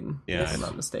leaning. Yeah. If I'm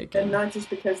not mistaken. And not just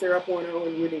because they're up 1-0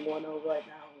 and winning 1-0 right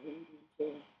now.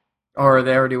 Or are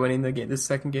they already winning the game? This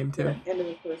second game too. End of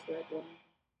the first, they're up 1-0.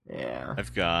 Yeah.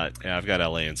 I've got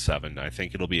LA in 7. I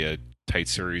think it'll be a tight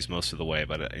series most of the way,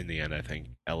 but in the end, I think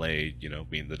LA,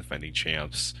 being the defending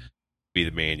champs, be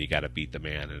the man. You got to beat the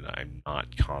man, and I'm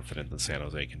not confident that San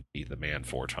Jose can beat the man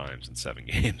 4 times in 7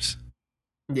 games.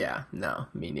 Yeah. No,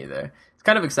 me neither. It's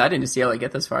kind of exciting to see LA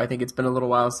get this far. I think it's been a little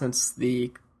while since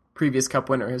the previous Cup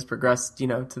winner has progressed, to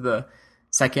the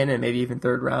second and maybe even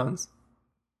third rounds.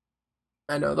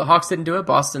 I know the Hawks didn't do it.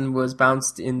 Boston was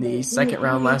bounced in the second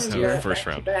round last year. First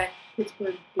round.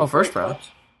 First round.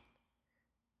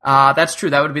 That's true.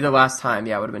 That would be the last time.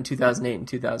 Yeah, it would have been 2008 and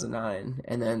 2009.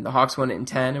 And then the Hawks won it in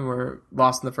 10 and were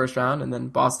lost in the first round. And then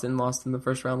Boston lost in the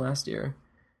first round last year.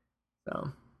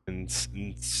 So. And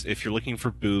if you're looking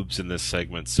for boobs in this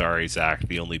segment, sorry, Zach,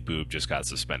 the only boob just got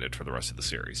suspended for the rest of the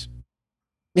series.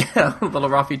 Yeah, a little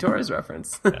Rafi Torres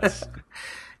reference. Yes.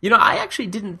 I actually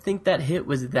didn't think that hit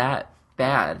was that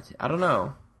bad. I don't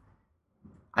know.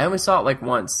 I only saw it like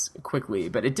once quickly,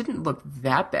 but it didn't look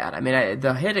that bad. I mean,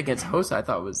 the hit against Hossa I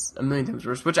thought was a million times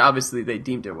worse, which obviously they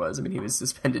deemed it was. I mean, he was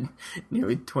suspended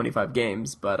nearly 25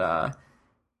 games, but I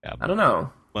don't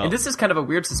know. Well, and this is kind of a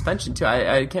weird suspension too.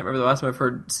 I can't remember the last time I've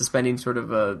heard suspending sort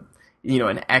of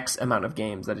an X amount of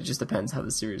games. That it just depends how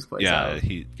the series plays out.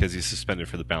 Yeah, because he's suspended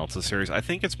for the balance of the series. I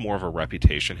think it's more of a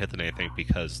reputation hit than anything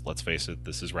because, let's face it,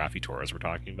 this is Rafi Torres we're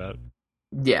talking about.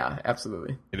 Yeah,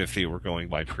 absolutely. And if they were going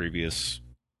by previous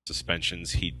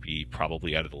suspensions, he'd be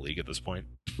probably out of the league at this point.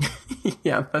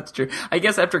 Yeah, that's true. I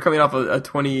guess after coming off a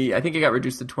 20, I think it got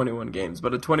reduced to 21 games,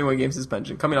 but a 21 game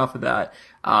suspension coming off of that,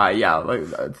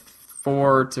 like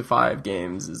 4 to 5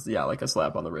 games is like a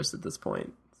slap on the wrist at this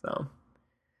point. So,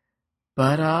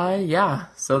 but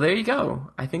so there you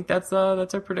go. I think that's our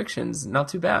predictions. Not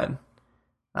too bad.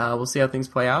 We'll see how things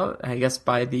play out. I guess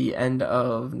by the end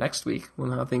of next week, we'll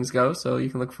know how things go. So you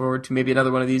can look forward to maybe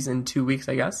another one of these in 2 weeks,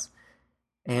 I guess.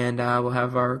 And we'll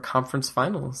have our conference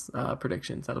finals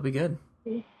predictions. That'll be good.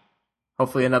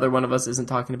 Hopefully another one of us isn't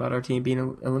talking about our team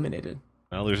being eliminated.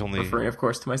 Well, there's only... Referring, of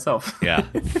course, to myself. Yeah,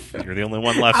 you're the only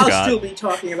one left, I'll Scott. still be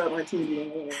talking about my team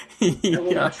being eliminated. I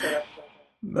will not shut up about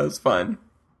that. That's fine.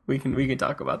 We can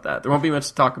talk about that. There won't be much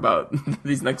to talk about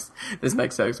this next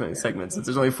segment since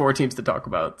there's only 4 teams to talk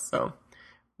about. So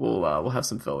we'll have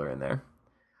some filler in there.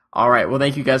 All right. Well,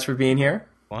 thank you guys for being here.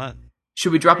 What?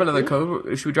 Should we drop another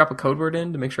code? Should we drop a code word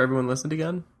in to make sure everyone listened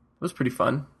again? It was pretty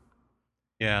fun.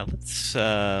 Yeah, let's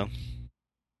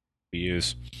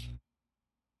use.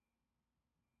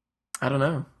 I don't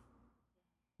know.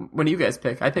 What do you guys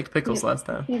pick? I picked pickles last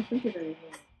time. I can't think of anything.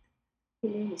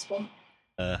 Put me on the spot.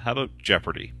 How about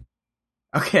Jeopardy?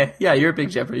 Okay, yeah, you're a big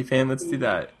Jeopardy fan. Let's do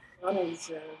that.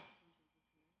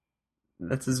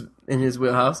 That's in his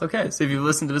wheelhouse. Okay, so if you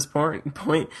listen to this point,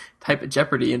 type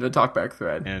Jeopardy into the talkback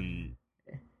thread. And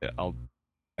I'll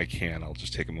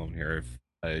just take a moment here.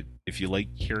 If you like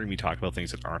hearing me talk about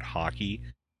things that aren't hockey,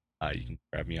 you can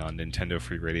grab me on Nintendo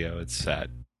Free Radio. It's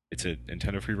at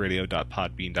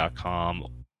nintendofreeradio.podbean.com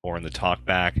or in the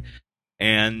talkback.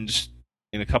 And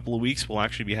in a couple of weeks, we'll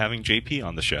actually be having JP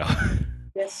on the show.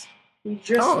 Yes. We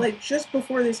just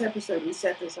before this episode, we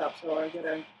set this up, so I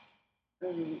gotta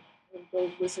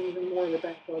go listen even more of the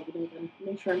backlog and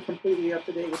make sure I'm completely up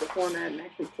to date with the format and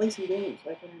actually play some games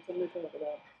so I can have something to talk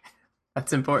about.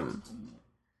 That's important.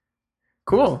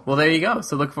 Cool. Well, there you go.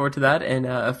 So look forward to that in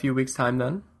a few weeks' time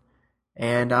then.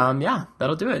 And yeah,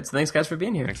 that'll do it. So thanks guys for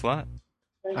being here. Thanks a lot.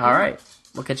 Thank All you. right.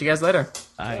 We'll catch you guys later.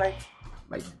 Bye.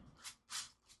 Bye. Bye.